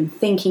view and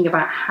thinking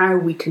about how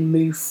we can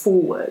move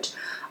forward,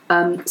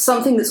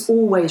 something that's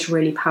always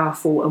really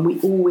powerful and we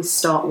always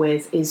start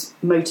with is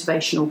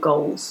motivational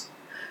goals.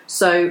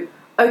 So,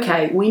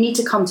 okay, we need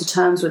to come to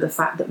terms with the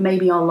fact that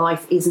maybe our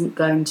life isn't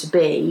going to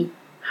be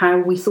how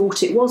we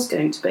thought it was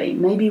going to be.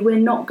 Maybe we're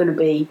not going to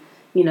be,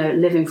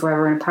 living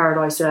forever in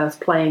Paradise Earth,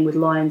 playing with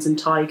lions and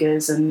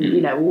tigers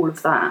and, all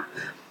of that.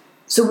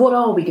 So what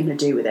are we going to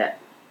do with it?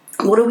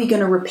 What are we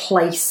going to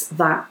replace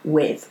that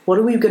with? What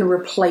are we going to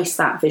replace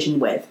that vision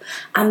with?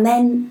 And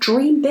then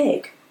dream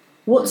big.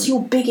 What's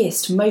your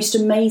biggest, most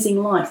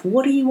amazing life?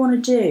 What do you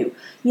want to do?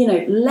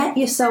 Let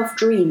yourself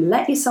dream.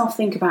 Let yourself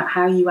think about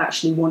how you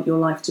actually want your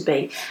life to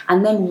be.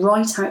 And then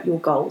write out your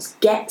goals.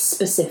 Get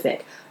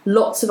specific.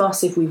 Lots of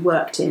us, if we've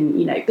worked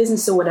in,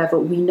 business or whatever,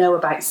 we know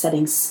about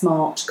setting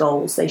SMART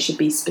goals. They should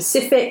be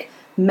specific,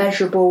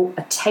 measurable,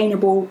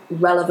 attainable,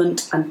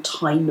 relevant, and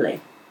timely.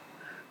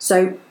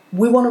 So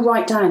we want to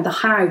write down the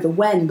how, the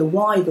when, the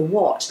why, the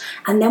what,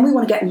 and then we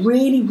want to get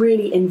really,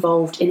 really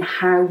involved in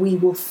how we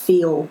will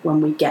feel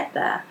when we get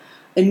there.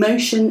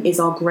 Emotion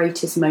is our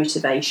greatest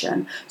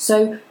motivation.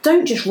 So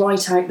don't just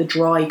write out the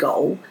dry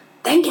goal,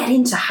 then get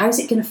into how's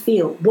it going to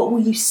feel? What will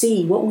you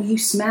see? What will you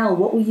smell?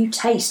 What will you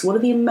taste? What are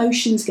the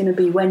emotions going to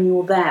be when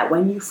you're there,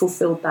 when you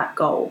fulfilled that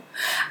goal?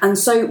 And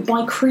so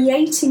by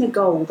creating a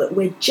goal that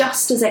we're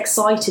just as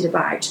excited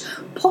about,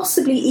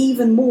 possibly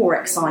even more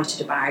excited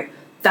about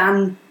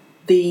than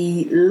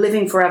the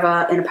living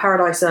forever in a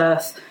Paradise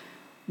Earth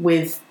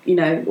with,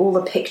 all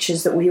the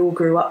pictures that we all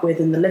grew up with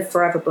in the Live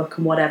Forever book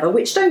and whatever,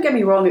 which, don't get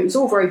me wrong, it was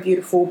all very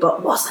beautiful,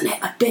 but wasn't it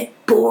a bit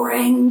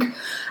boring?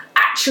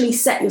 Actually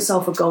set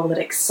yourself a goal that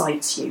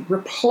excites you.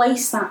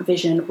 Replace that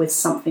vision with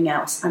something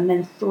else and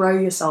then throw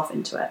yourself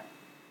into it.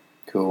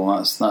 Cool,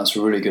 that's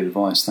really good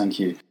advice, thank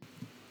you.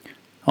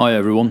 Hi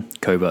everyone,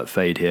 Covert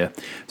Fade here.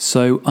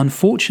 So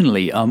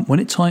unfortunately, when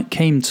it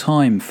came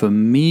time for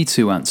me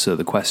to answer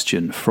the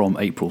question from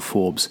April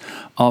Forbes,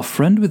 our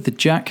friend with the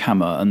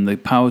jackhammer and the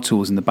power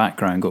tools in the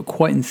background got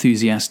quite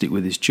enthusiastic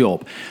with his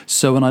job.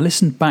 So when I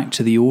listened back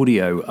to the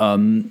audio,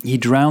 he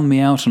drowned me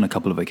out on a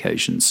couple of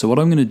occasions. So what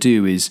I'm going to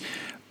do is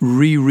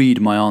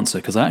reread my answer,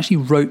 because I actually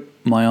wrote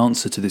my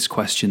answer to this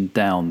question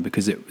down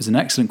because it was an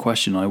excellent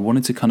question. I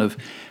wanted to kind of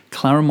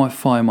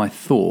clarify my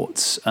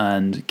thoughts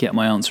and get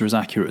my answer as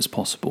accurate as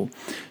possible.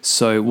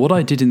 So what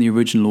I did in the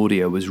original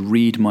audio was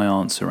read my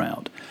answer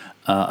out,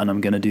 and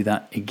I'm going to do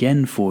that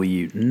again for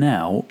you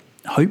now,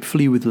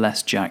 hopefully with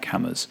less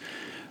jackhammers.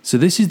 So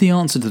this is the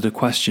answer to the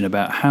question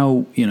about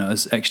how,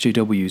 as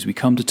XJWs, we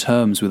come to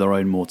terms with our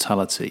own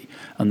mortality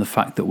and the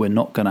fact that we're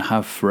not going to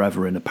have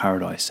forever in a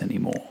paradise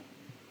anymore.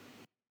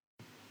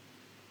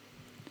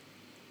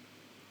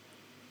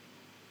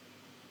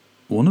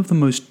 one of the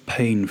most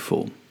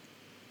painful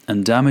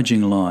and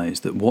damaging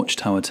lies that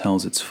Watchtower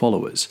tells its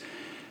followers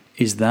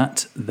is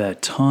that their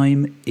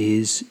time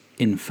is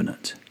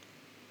infinite.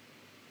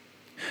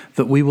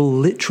 That we will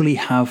literally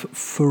have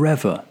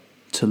forever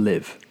to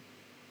live,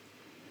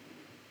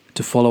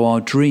 to follow our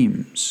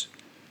dreams,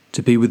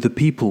 to be with the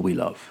people we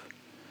love,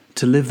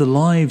 to live the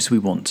lives we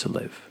want to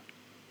live.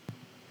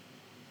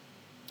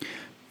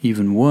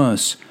 Even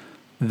worse,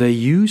 they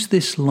use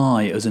this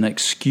lie as an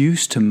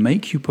excuse to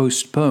make you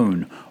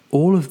postpone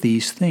all of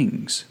these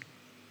things.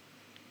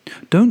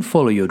 Don't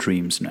follow your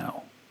dreams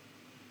now.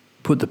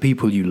 Put the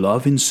people you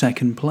love in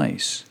second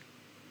place.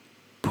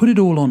 Put it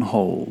all on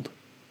hold.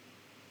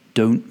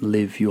 Don't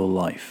live your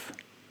life.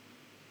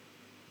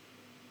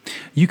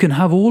 You can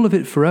have all of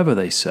it forever,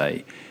 they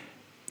say,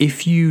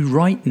 if you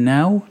right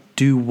now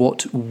do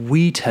what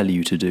we tell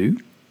you to do,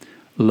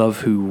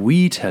 love who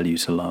we tell you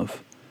to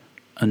love,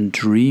 and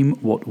dream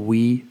what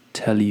we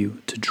tell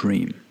you to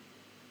dream.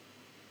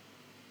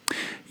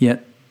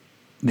 Yet,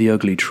 the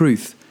ugly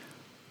truth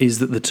is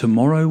that the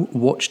tomorrow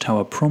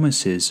Watchtower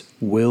promises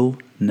will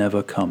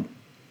never come.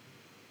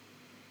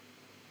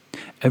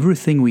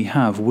 Everything we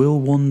have will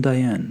one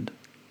day end.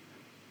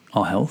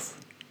 Our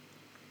health,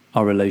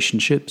 our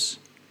relationships,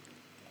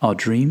 our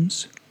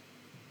dreams,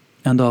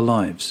 and our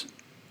lives.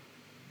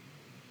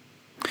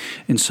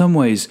 In some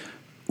ways,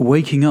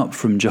 waking up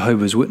from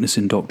Jehovah's Witness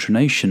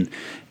indoctrination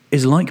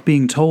is like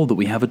being told that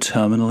we have a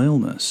terminal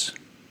illness.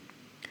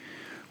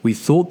 We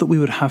thought that we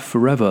would have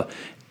forever,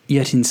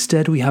 yet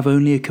instead we have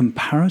only a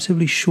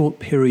comparatively short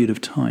period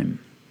of time.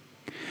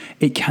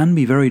 It can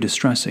be very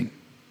distressing.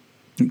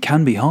 It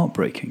can be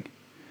heartbreaking.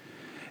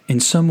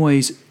 In some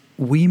ways,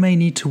 we may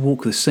need to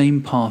walk the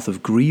same path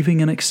of grieving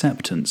and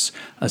acceptance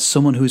as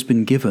someone who has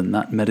been given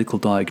that medical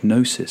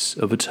diagnosis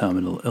of a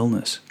terminal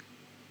illness.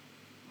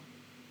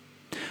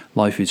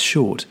 Life is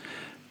short.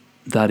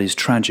 That is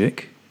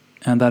tragic,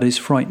 and that is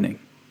frightening.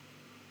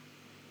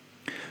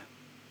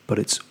 But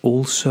it's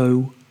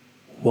also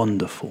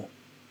wonderful.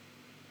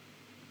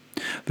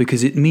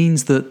 Because it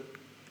means that,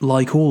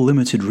 like all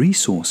limited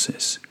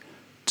resources,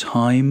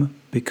 time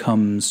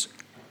becomes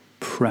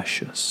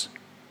precious.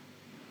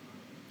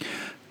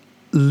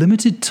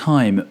 Limited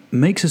time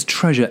makes us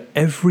treasure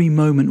every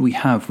moment we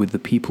have with the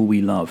people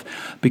we love,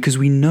 because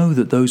we know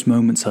that those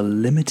moments are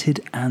limited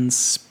and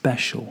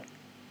special.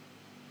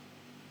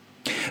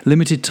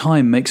 Limited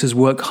time makes us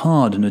work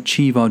hard and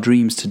achieve our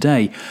dreams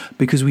today,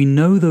 because we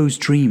know those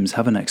dreams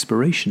have an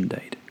expiration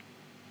date.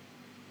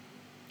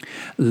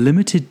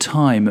 Limited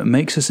time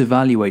makes us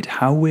evaluate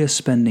how we are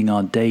spending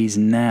our days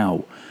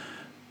now,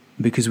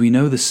 because we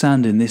know the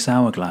sand in this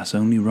hourglass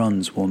only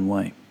runs one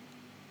way.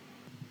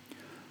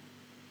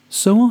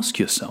 So ask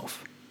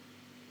yourself,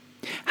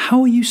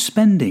 how are you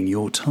spending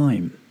your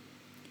time?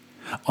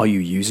 Are you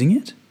using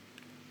it?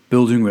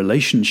 Building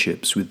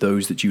relationships with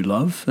those that you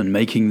love and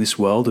making this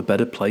world a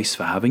better place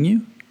for having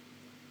you?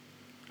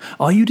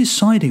 Are you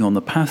deciding on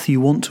the path you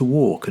want to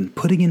walk and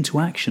putting into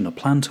action a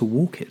plan to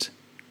walk it?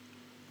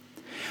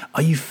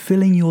 Are you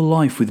filling your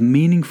life with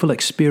meaningful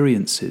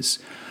experiences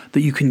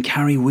that you can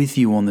carry with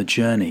you on the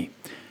journey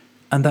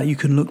and that you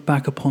can look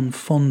back upon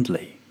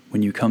fondly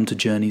when you come to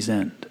journey's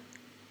end?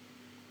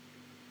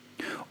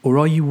 Or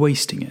are you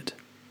wasting it?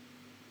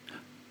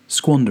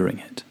 Squandering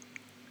it?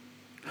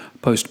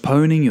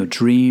 Postponing your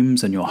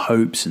dreams and your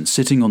hopes and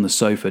sitting on the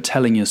sofa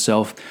telling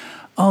yourself,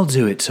 I'll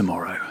do it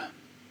tomorrow.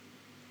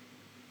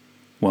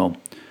 Well,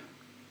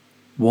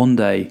 one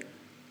day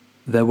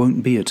there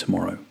won't be a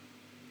tomorrow.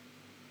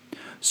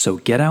 So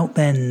get out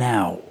there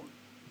now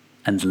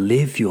and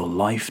live your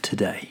life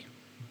today.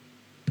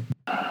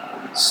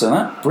 So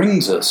that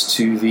brings us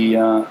to the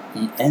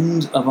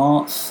end of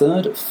our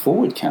third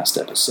Forwardcast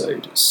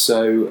episode.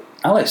 So,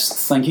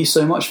 Alice, thank you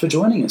so much for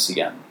joining us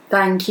again.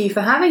 Thank you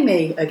for having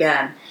me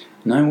again.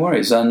 No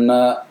worries, and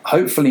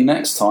hopefully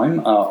next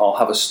time I'll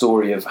have a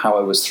story of how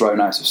I was thrown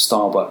out of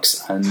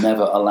Starbucks and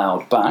never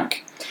allowed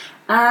back.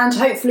 And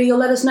hopefully you'll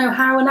let us know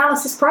how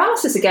Analysis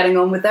Paralysis are getting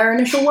on with their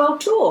initial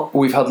world tour.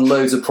 We've had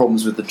loads of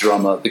problems with the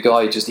drummer. The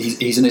guy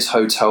he's in his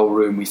hotel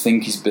room. We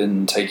think he's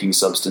been taking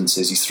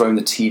substances. He's thrown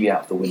the TV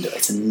out the window.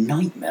 It's a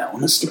nightmare,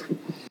 honestly.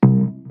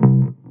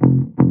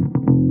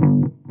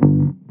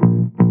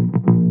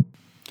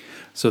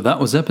 So that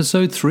was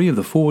episode 3 of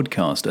the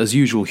Forwardcast. As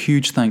usual,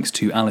 huge thanks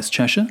to Alice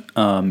Cheshire.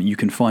 You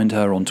can find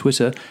her on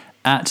Twitter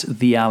at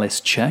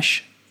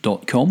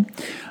thealicechesh.com.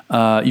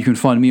 You can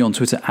find me on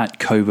Twitter at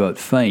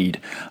covertfade.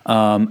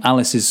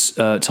 Alice's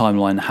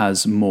timeline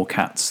has more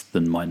cats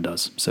than mine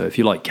does. So if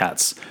you like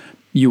cats,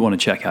 you want to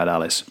check out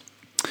Alice.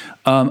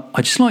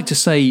 I'd just like to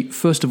say,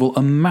 first of all,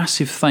 a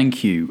massive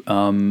thank you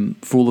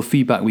for all the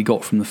feedback we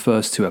got from the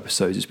first 2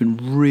 episodes. It's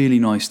been really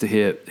nice to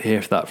hear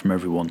that from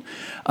everyone.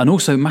 And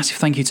also, massive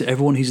thank you to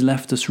everyone who's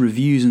left us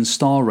reviews and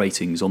star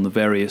ratings on the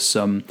various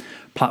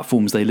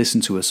platforms they listen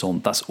to us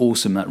on. That's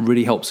awesome. That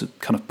really helps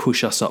kind of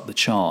push us up the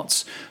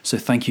charts. So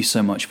thank you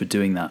so much for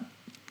doing that.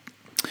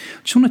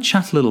 Just want to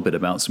chat a little bit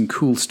about some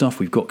cool stuff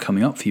we've got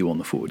coming up for you on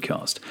the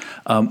Forwardcast.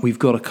 We've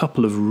got a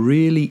couple of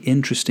really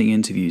interesting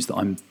interviews that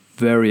I'm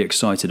very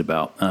excited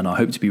about, and I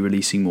hope to be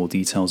releasing more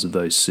details of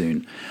those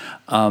soon.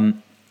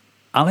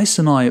 Alice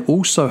and I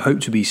also hope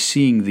to be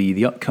seeing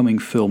the upcoming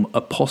film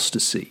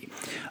Apostasy.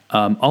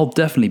 I'll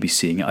definitely be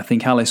seeing it. I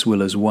think Alice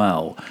will as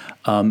well.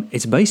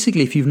 It's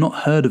basically, if you've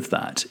not heard of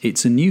that,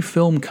 it's a new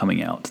film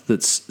coming out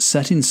that's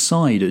set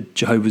inside a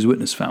Jehovah's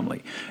Witness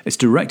family. It's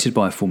directed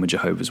by a former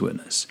Jehovah's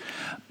Witness.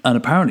 And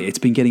apparently it's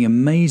been getting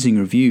amazing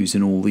reviews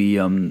in all the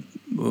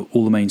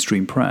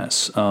mainstream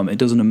press. It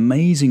does an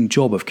amazing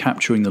job of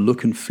capturing the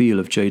look and feel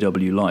of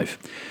JW life,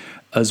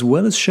 as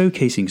well as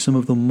showcasing some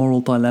of the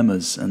moral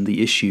dilemmas and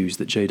the issues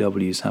that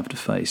JWs have to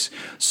face.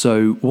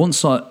 So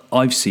once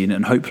I've seen it,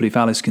 and hopefully if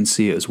Alice can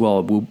see it as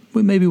well,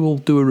 we'll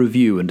do a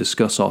review and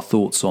discuss our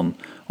thoughts on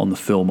the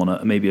film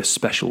on maybe a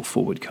special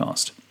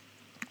forwardcast.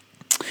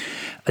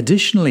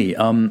 Additionally,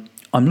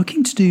 I'm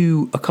looking to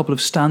do a couple of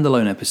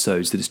standalone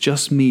episodes that is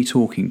just me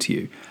talking to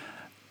you.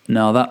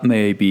 Now, that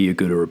may be a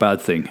good or a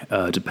bad thing,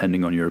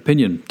 depending on your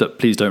opinion.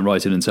 Please don't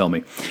write in and tell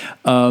me.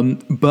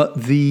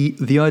 But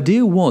the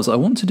idea was I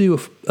want to do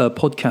a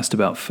podcast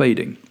about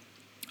fading,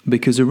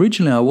 because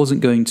originally I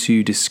wasn't going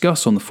to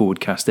discuss on the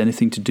forwardcast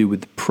anything to do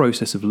with the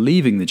process of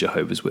leaving the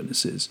Jehovah's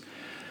Witnesses.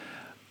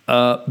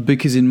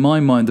 Because in my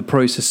mind, the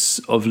process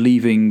of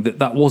leaving,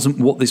 that wasn't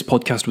what this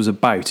podcast was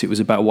about. It was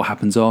about what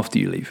happens after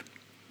you leave.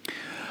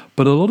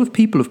 But a lot of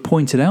people have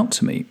pointed out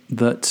to me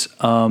that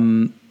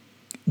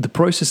the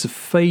process of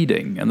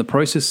fading and the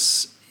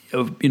process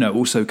of,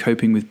 also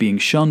coping with being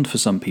shunned for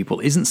some people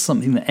isn't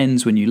something that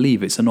ends when you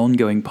leave. It's an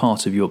ongoing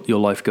part of your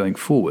life going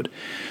forward.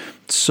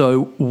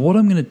 So what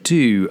I'm going to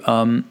do,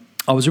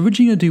 I was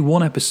originally going to do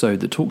one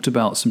episode that talked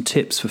about some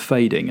tips for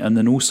fading, and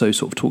then also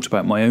sort of talked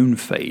about my own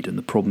fade and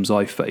the problems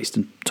I faced,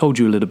 and told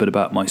you a little bit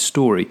about my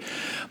story.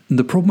 And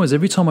the problem was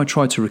every time I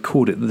tried to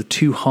record it, the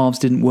two halves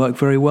didn't work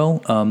very well.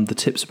 The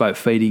tips about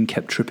fading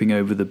kept tripping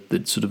over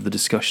the sort of the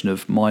discussion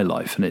of my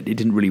life, and it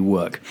didn't really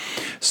work.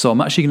 So I'm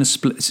actually going to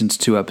split this into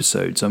two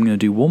episodes. I'm going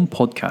to do one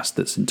podcast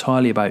that's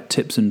entirely about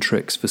tips and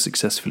tricks for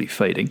successfully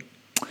fading,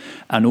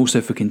 and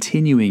also for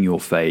continuing your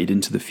fade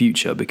into the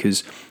future,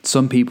 because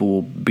some people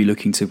will be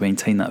looking to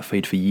maintain that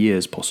fade for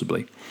years,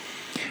 possibly.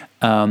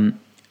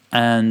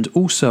 And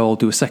also I'll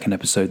do a second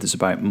episode that's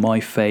about my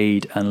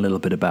fade and a little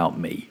bit about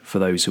me, for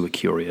those who are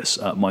curious.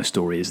 My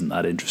story isn't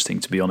that interesting,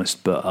 to be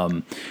honest, but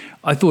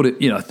I thought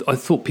I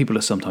thought people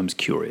are sometimes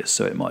curious,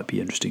 so it might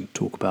be interesting to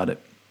talk about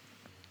it.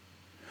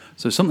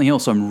 So something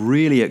else I'm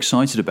really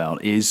excited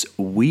about is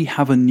we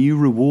have a new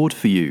reward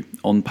for you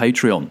on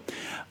Patreon.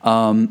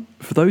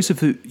 For those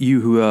of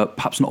you who are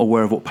perhaps not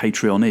aware of what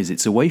Patreon is,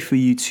 it's a way for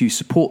you to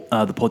support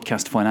the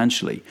podcast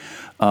financially,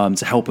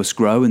 to help us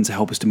grow and to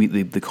help us to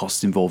meet the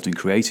costs involved in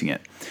creating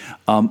it.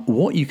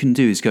 What you can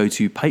do is go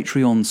to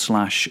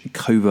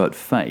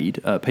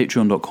Patreon/covertfade,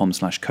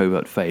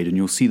 patreon.com/covertfade, and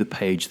you'll see the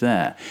page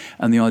there.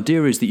 And the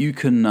idea is that you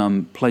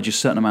can pledge a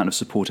certain amount of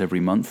support every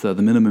month. The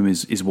minimum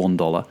is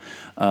 $1,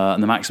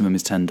 and the maximum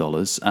is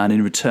 $10. And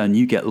in return,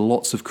 you get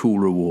lots of cool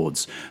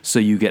rewards. So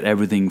you get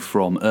everything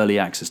from early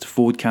access to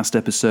Forwardcast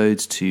episodes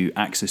to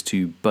access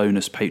to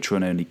bonus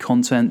Patreon-only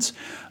content.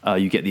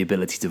 You get the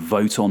ability to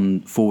vote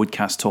on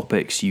Forwardcast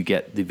topics. You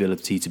get the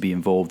ability to be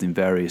involved in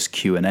various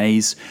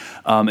Q&As.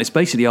 It's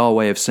basically our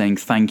way of saying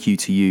thank you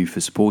to you for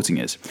supporting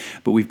us.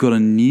 But we've got a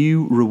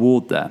new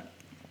reward there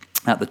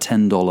at the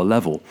 $10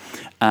 level.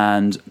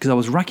 And because I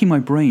was racking my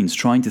brains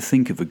trying to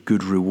think of a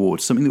good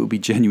reward, something that would be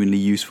genuinely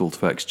useful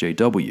for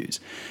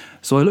ex-JWs.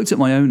 So I looked at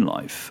my own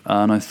life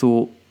and I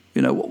thought,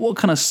 what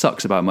kind of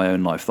sucks about my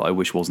own life that I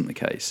wish wasn't the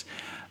case?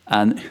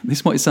 And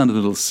this might sound a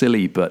little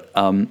silly, but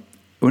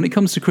when it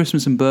comes to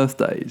Christmas and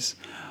birthdays,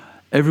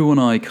 everyone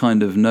I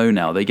kind of know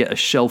now, they get a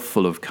shelf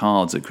full of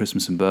cards at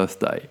Christmas and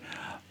birthday,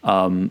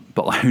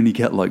 but I only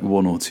get like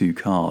one or two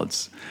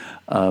cards.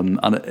 And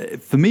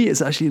for me,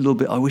 it's actually a little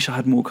bit, I wish I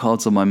had more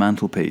cards on my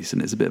mantelpiece,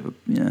 and it's a bit of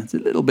it's a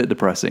little bit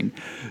depressing.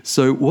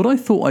 So what I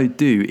thought I'd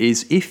do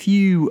is, if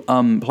you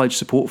pledge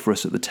support for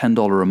us at the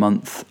 $10 a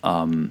month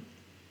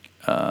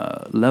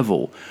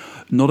level,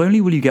 not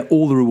only will you get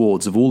all the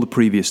rewards of all the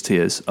previous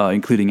tiers,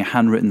 including a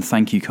handwritten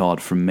thank you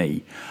card from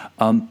me,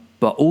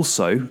 but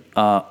also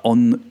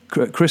on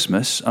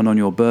Christmas and on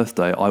your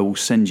birthday, I will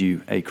send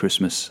you a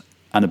Christmas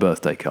and a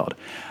birthday card.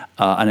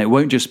 And it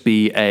won't just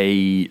be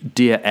a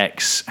Dear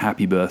X,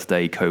 Happy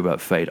Birthday, Covert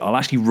Fade. I'll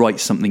actually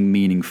write something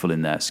meaningful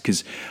in there,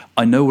 because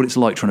I know what it's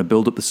like trying to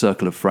build up the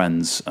circle of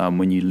friends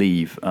when you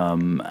leave.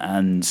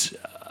 And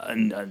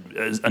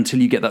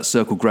until you get that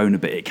circle grown a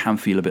bit, it can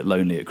feel a bit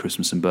lonely at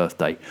Christmas and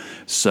birthday.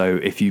 So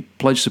if you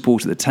pledge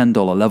support at the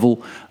 $10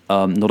 level,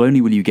 not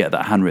only will you get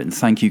that handwritten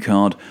thank you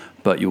card,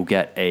 but you'll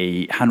get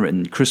a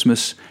handwritten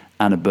Christmas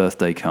and a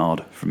birthday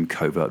card from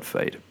Covert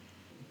Fade.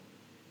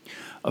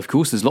 Of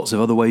course, there's lots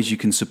of other ways you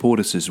can support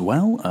us as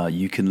well.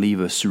 You can leave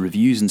us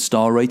reviews and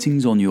star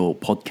ratings on your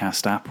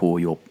podcast app or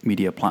your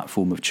media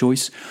platform of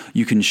choice.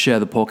 You can share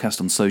the podcast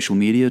on social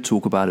media,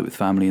 talk about it with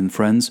family and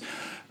friends.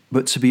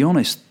 But to be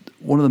honest,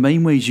 one of the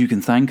main ways you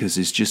can thank us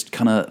is just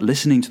kind of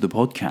listening to the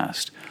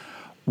podcast,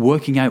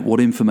 working out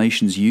what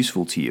information is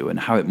useful to you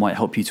and how it might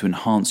help you to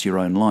enhance your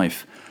own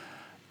life.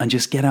 and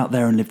just get out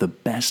there and live the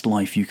best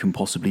life you can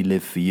possibly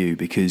live for you,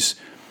 because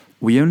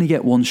we only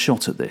get one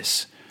shot at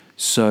this.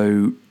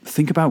 So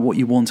think about what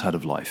you want out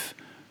of life,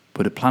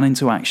 put a plan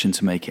into action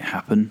to make it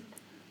happen,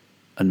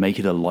 and make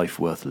it a life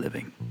worth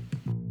living.